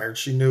very tired.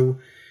 She knew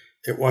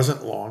it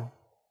wasn't long.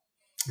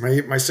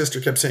 My sister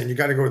kept saying, you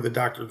got to go to the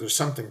doctor. There's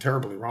something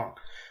terribly wrong.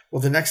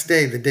 Well, the next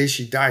day, the day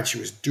she died, she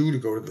was due to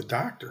go to the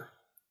doctor.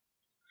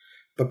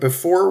 But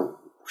before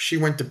she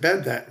went to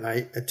bed that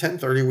night, at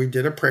 10:30, we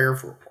did a prayer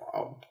for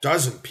a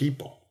dozen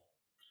people.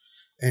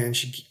 And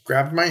she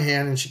grabbed my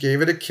hand and she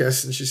gave it a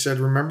kiss. And she said,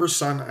 remember,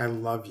 son, I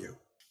love you.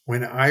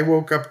 When I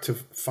woke up to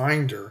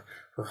find her,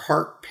 her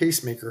heart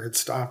pacemaker had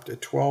stopped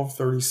at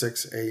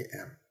 12:36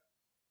 a.m.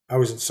 I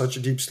was in such a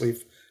deep sleep,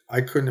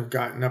 I couldn't have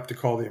gotten up to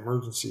call the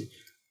emergency.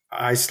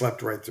 I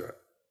slept right through it.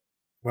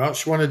 Well,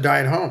 she wanted to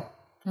die at home.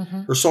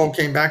 Mm-hmm. Her soul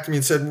came back to me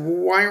and said,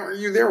 why aren't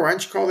you there? Why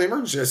didn't you call the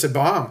emergency? I said,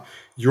 Mom,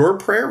 your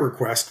prayer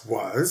request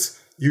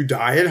was you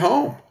die at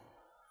home.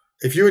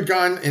 If you had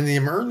gone in the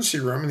emergency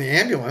room in the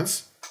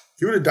ambulance,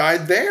 you would have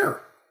died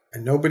there.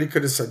 And nobody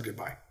could have said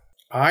goodbye.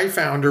 I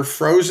found her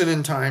frozen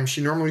in time.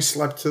 She normally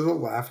slept to the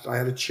left. I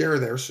had a chair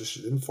there so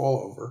she didn't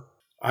fall over.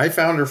 I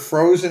found her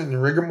frozen in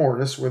rigor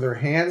mortis with her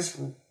hands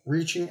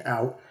reaching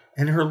out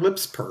and her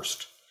lips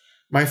pursed.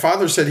 My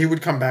father said he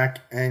would come back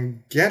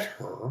and get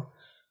her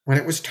when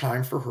it was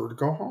time for her to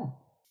go home.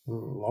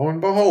 Lo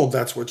and behold,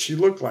 that's what she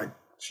looked like.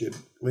 She had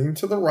leaned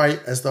to the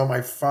right as though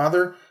my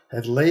father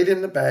had laid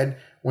in the bed,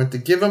 went to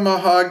give him a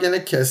hug and a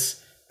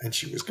kiss, and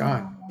she was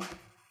gone.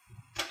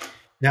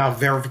 Now,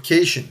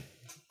 verification.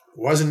 It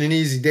wasn't an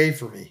easy day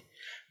for me.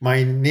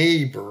 My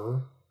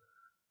neighbor,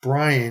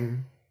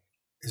 Brian,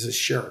 is a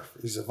sheriff.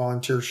 He's a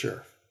volunteer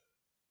sheriff.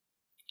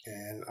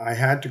 And I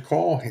had to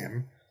call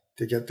him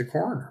to get the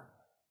coroner.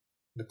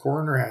 The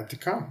coroner had to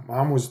come.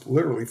 Mom was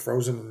literally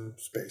frozen in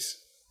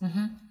space.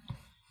 Mm-hmm.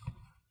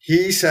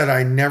 He said,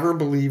 I never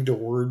believed a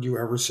word you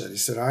ever said. He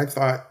said, I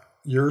thought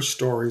your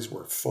stories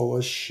were full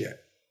of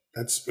shit.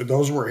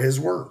 Those were his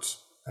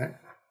words. Right?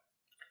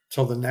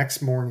 Till the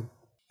next morning.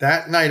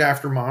 That night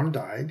after Mom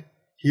died,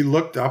 he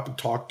looked up and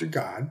talked to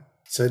God,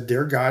 said,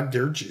 Dear God,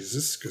 dear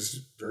Jesus, because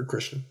he's very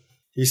Christian.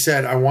 He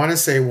said, I want to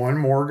say one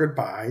more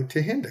goodbye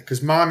to Hinda,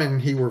 because Mom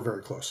and he were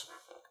very close.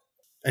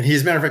 And he,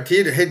 as a matter of fact,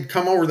 he had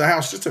come over to the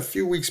house just a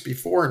few weeks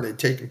before, and they'd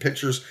taken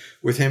pictures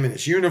with him in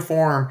his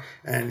uniform.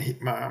 And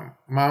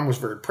Mom was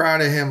very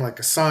proud of him, like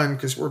a son,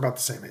 because we're about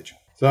the same age.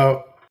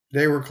 So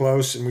they were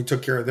close, and we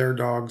took care of their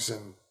dogs,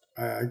 and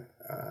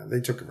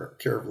they took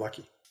care of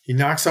Lucky. He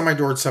knocks on my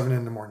door at 7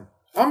 a.m.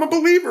 I'm a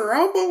believer.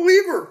 I'm a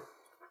believer.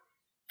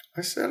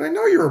 I said, I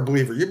know you're a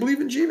believer. You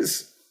believe in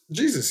Jesus.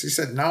 He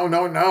said,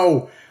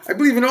 no. I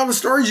believe in all the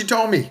stories you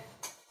told me.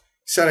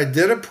 He said, I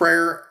did a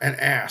prayer and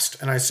asked,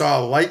 and I saw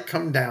a light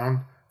come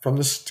down from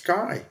the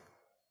sky.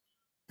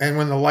 And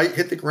when the light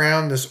hit the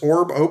ground, this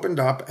orb opened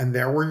up, and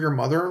there were your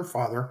mother and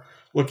father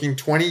looking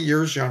 20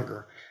 years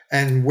younger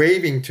and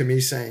waving to me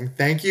saying,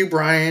 thank you,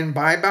 Brian.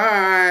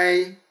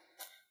 Bye-bye.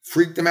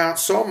 Freaked them out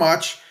so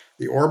much,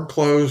 the orb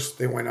closed.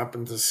 They went up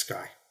into the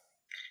sky,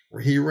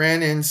 where he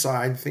ran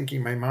inside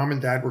thinking my mom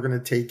and dad were going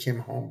to take him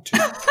home too.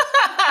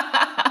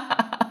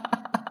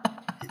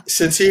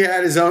 Since he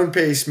had his own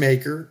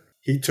pacemaker,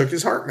 he took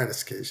his heart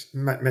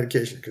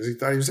medication because he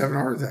thought he was having a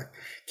heart attack.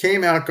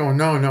 Came out going,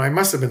 no, I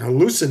must have been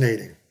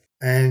hallucinating.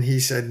 And he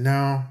said,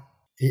 no.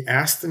 He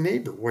asked the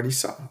neighbor what he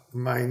saw.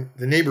 The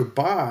neighbor,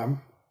 Bob,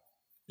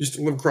 used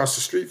to live across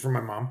the street from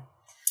my mom.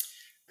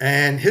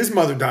 And his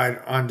mother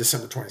died on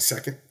December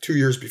 22nd, 2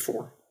 years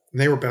before. And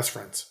they were best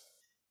friends.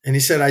 And he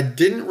said, I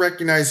didn't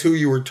recognize who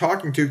you were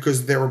talking to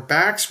because their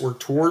backs were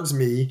towards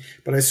me,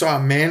 but I saw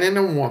a man and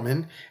a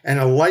woman, and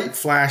a light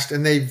flashed,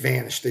 and they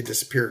vanished. They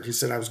disappeared. He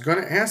said, I was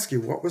going to ask you,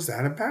 what was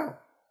that about?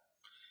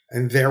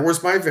 And there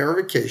was my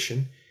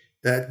verification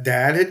that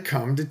Dad had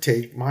come to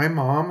take my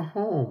mom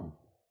home.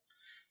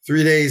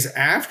 3 days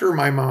after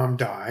my mom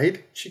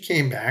died, she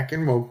came back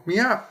and woke me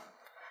up.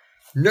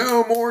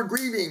 No more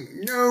grieving.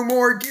 No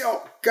more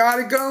guilt.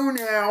 Gotta go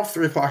now.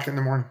 3 o'clock in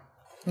the morning.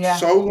 Yeah.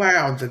 So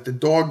loud that the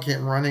dog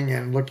came running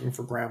in looking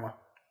for Grandma.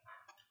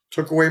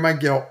 Took away my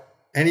guilt.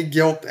 Any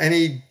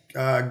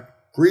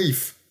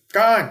grief,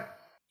 gone.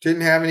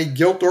 Didn't have any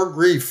guilt or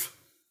grief.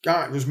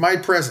 Gone. It was my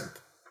present.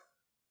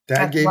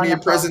 Dad gave me a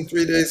present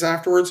 3 days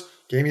afterwards.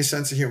 Gave me a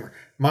sense of humor.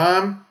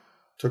 Mom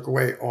took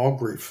away all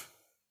grief.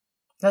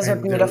 Those are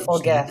beautiful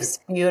gifts.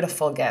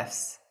 Beautiful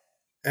gifts.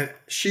 And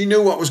she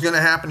knew what was going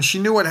to happen. She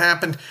knew what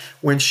happened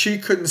when she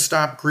couldn't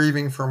stop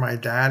grieving for my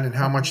dad and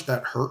how much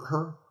that hurt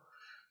her.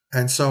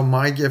 And so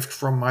my gift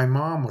from my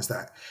mom was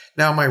that.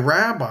 Now, my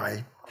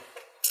rabbi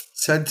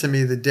said to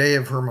me the day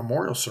of her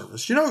memorial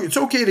service, it's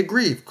okay to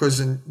grieve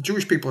because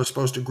Jewish people are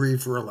supposed to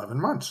grieve for 11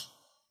 months.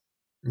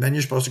 And then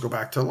you're supposed to go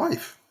back to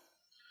life.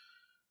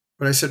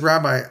 But I said,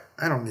 Rabbi,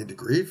 I don't need to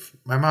grieve.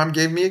 My mom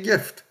gave me a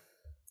gift.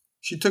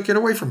 She took it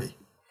away from me.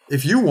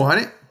 If you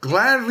want it,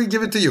 gladly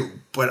give it to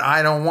you. But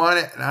I don't want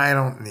it and I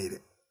don't need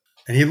it.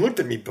 And he looked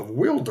at me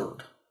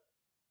bewildered.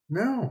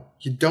 No,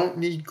 you don't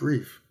need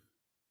grief.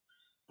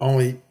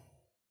 Only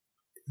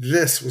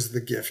this was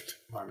the gift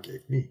Mom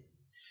gave me.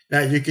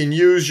 Now, you can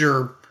use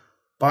your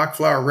Bach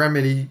flower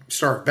remedy,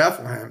 Star of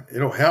Bethlehem.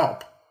 It'll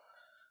help.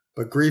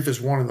 But grief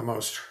is one of the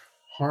most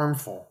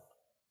harmful,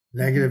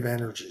 negative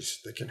energies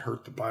that can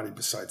hurt the body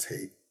besides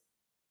hate.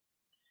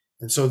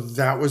 And so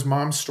that was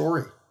Mom's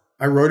story.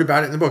 I wrote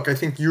about it in the book. I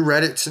think you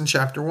read it. It's in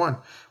chapter 1.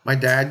 My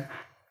dad,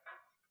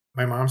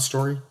 my mom's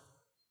story,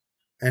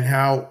 and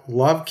how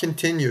love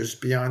continues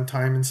beyond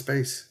time and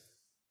space.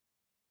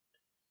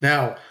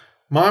 Now,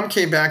 Mom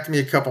came back to me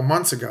a couple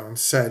months ago and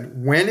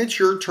said, when it's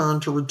your turn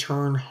to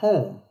return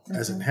home,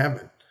 as in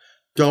heaven,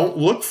 don't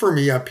look for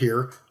me up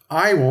here.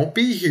 I won't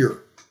be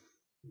here.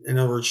 In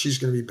other words, she's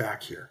going to be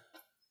back here.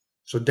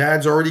 So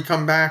Dad's already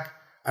come back.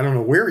 I don't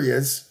know where he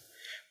is.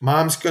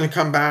 Mom's going to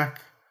come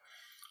back.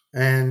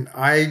 And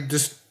I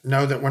just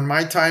know that when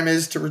my time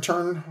is to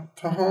return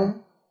to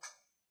home,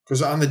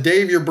 because on the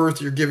day of your birth,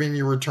 you're giving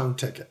your return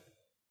ticket.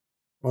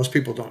 Most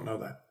people don't know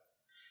that.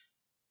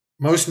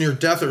 Most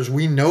near-deathers,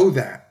 we know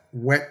that,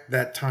 what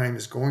that time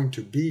is going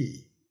to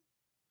be.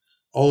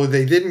 Although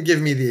they didn't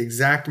give me the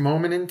exact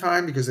moment in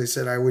time because they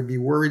said I would be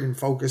worried and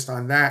focused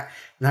on that,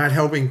 not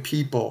helping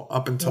people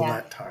up until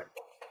that time.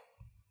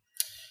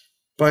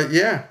 But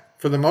yeah,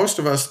 for the most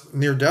of us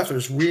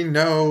near-deathers, we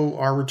know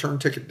our return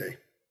ticket day.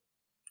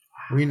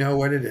 We know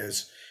what it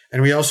is.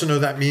 And we also know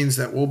that means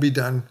that we'll be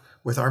done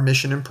with our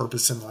mission and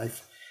purpose in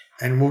life.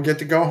 And we'll get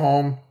to go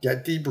home,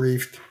 get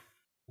debriefed,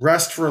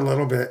 rest for a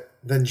little bit,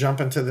 then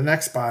jump into the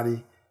next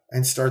body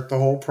and start the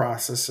whole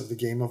process of the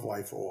game of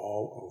life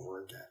all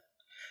over again.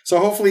 So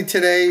hopefully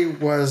today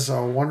was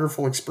a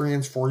wonderful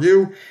experience for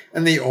you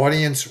and the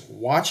audience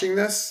watching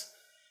this.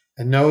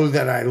 And know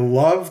that I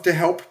love to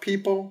help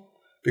people,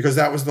 because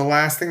that was the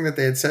last thing that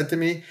they had said to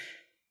me.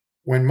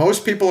 When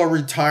most people are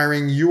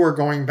retiring, you are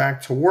going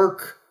back to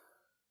work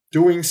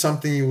doing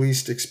something you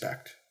least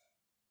expect.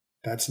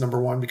 That's number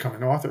 1, become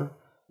an author.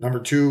 Number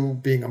 2,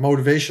 being a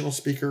motivational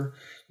speaker.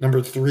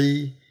 Number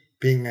 3,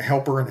 being a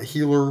helper and a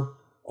healer.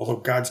 Although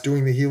God's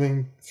doing the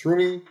healing through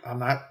me, I'm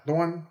not the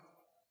one.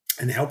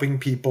 And helping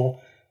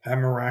people have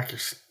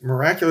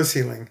miraculous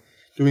healing,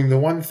 doing the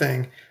one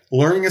thing,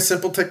 learning a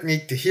simple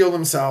technique to heal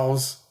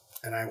themselves,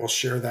 and I will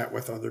share that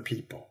with other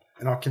people.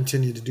 And I'll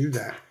continue to do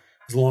that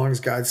as long as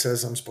God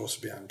says I'm supposed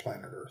to be on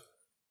planet Earth.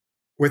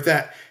 With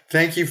that,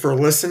 thank you for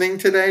listening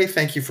today.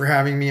 Thank you for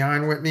having me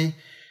on, Whitney.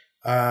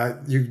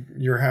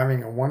 You're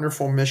having a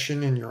wonderful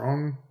mission in your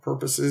own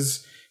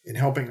purposes in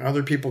helping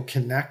other people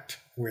connect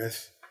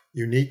with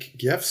unique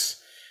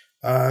gifts.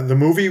 The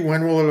movie,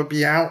 when will it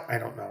be out? I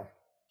don't know.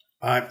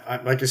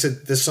 Like I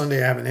said, this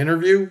Sunday I have an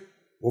interview.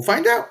 We'll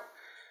find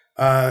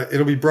out.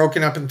 It'll be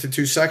broken up into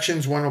 2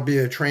 sections. One will be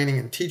a training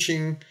and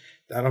teaching.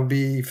 That'll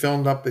be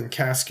filmed up in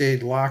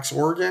Cascade Locks,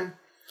 Oregon.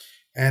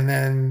 And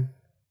then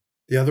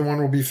the other one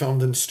will be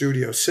filmed in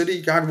Studio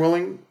City, God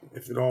willing,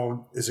 if it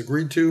all is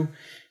agreed to.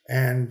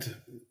 And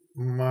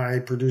my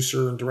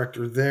producer and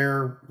director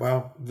there,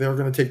 well, they're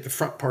going to take the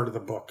front part of the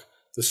book,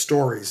 the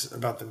stories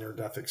about the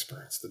near-death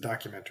experience, the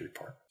documentary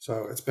part.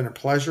 So it's been a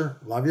pleasure.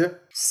 Love you.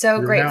 So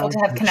You're grateful to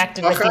have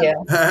connected with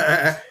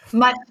you.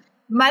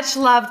 Much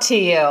love to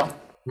you.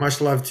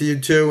 Much love to you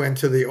too, and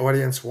to the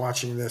audience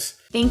watching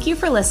this. Thank you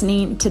for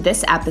listening to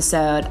this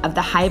episode of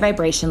the High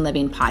Vibration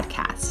Living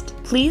Podcast.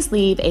 Please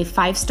leave a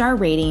 5-star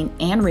rating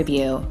and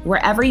review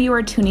wherever you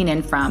are tuning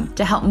in from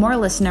to help more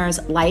listeners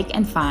like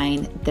and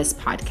find this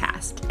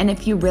podcast. And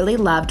if you really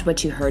loved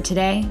what you heard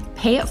today,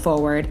 pay it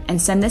forward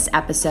and send this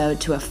episode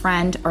to a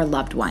friend or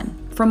loved one.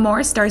 For more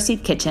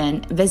Starseed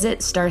Kitchen, visit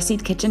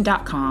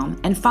starseedkitchen.com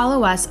and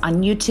follow us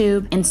on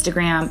YouTube,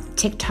 Instagram,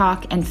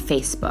 TikTok, and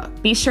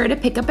Facebook. Be sure to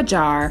pick up a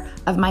jar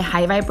of my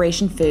High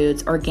Vibration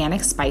Foods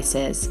organic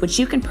spices, which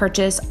you can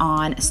purchase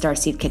on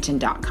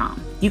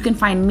starseedkitchen.com. You can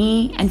find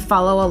me and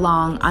follow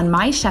along on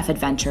my chef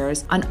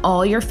adventures on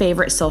all your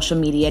favorite social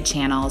media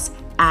channels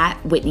at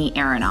Whitney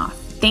Aronoff.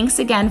 Thanks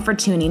again for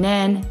tuning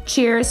in.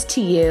 Cheers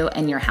to you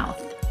and your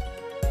health.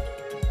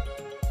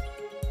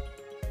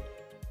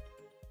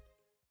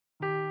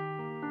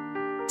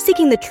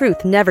 Seeking the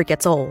truth never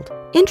gets old.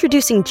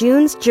 Introducing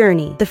June's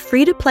Journey, the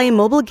free-to-play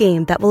mobile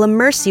game that will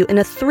immerse you in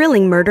a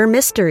thrilling murder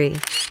mystery.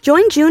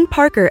 Join June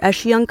Parker as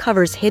she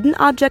uncovers hidden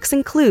objects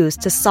and clues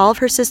to solve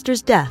her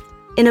sister's death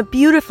in a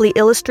beautifully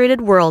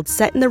illustrated world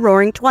set in the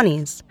Roaring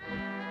 20s.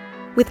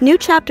 With new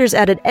chapters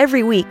added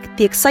every week,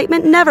 the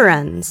excitement never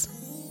ends.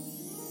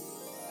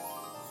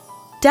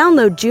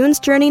 Download June's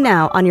Journey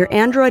now on your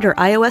Android or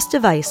iOS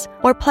device,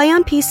 or play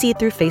on PC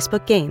through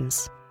Facebook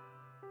Games.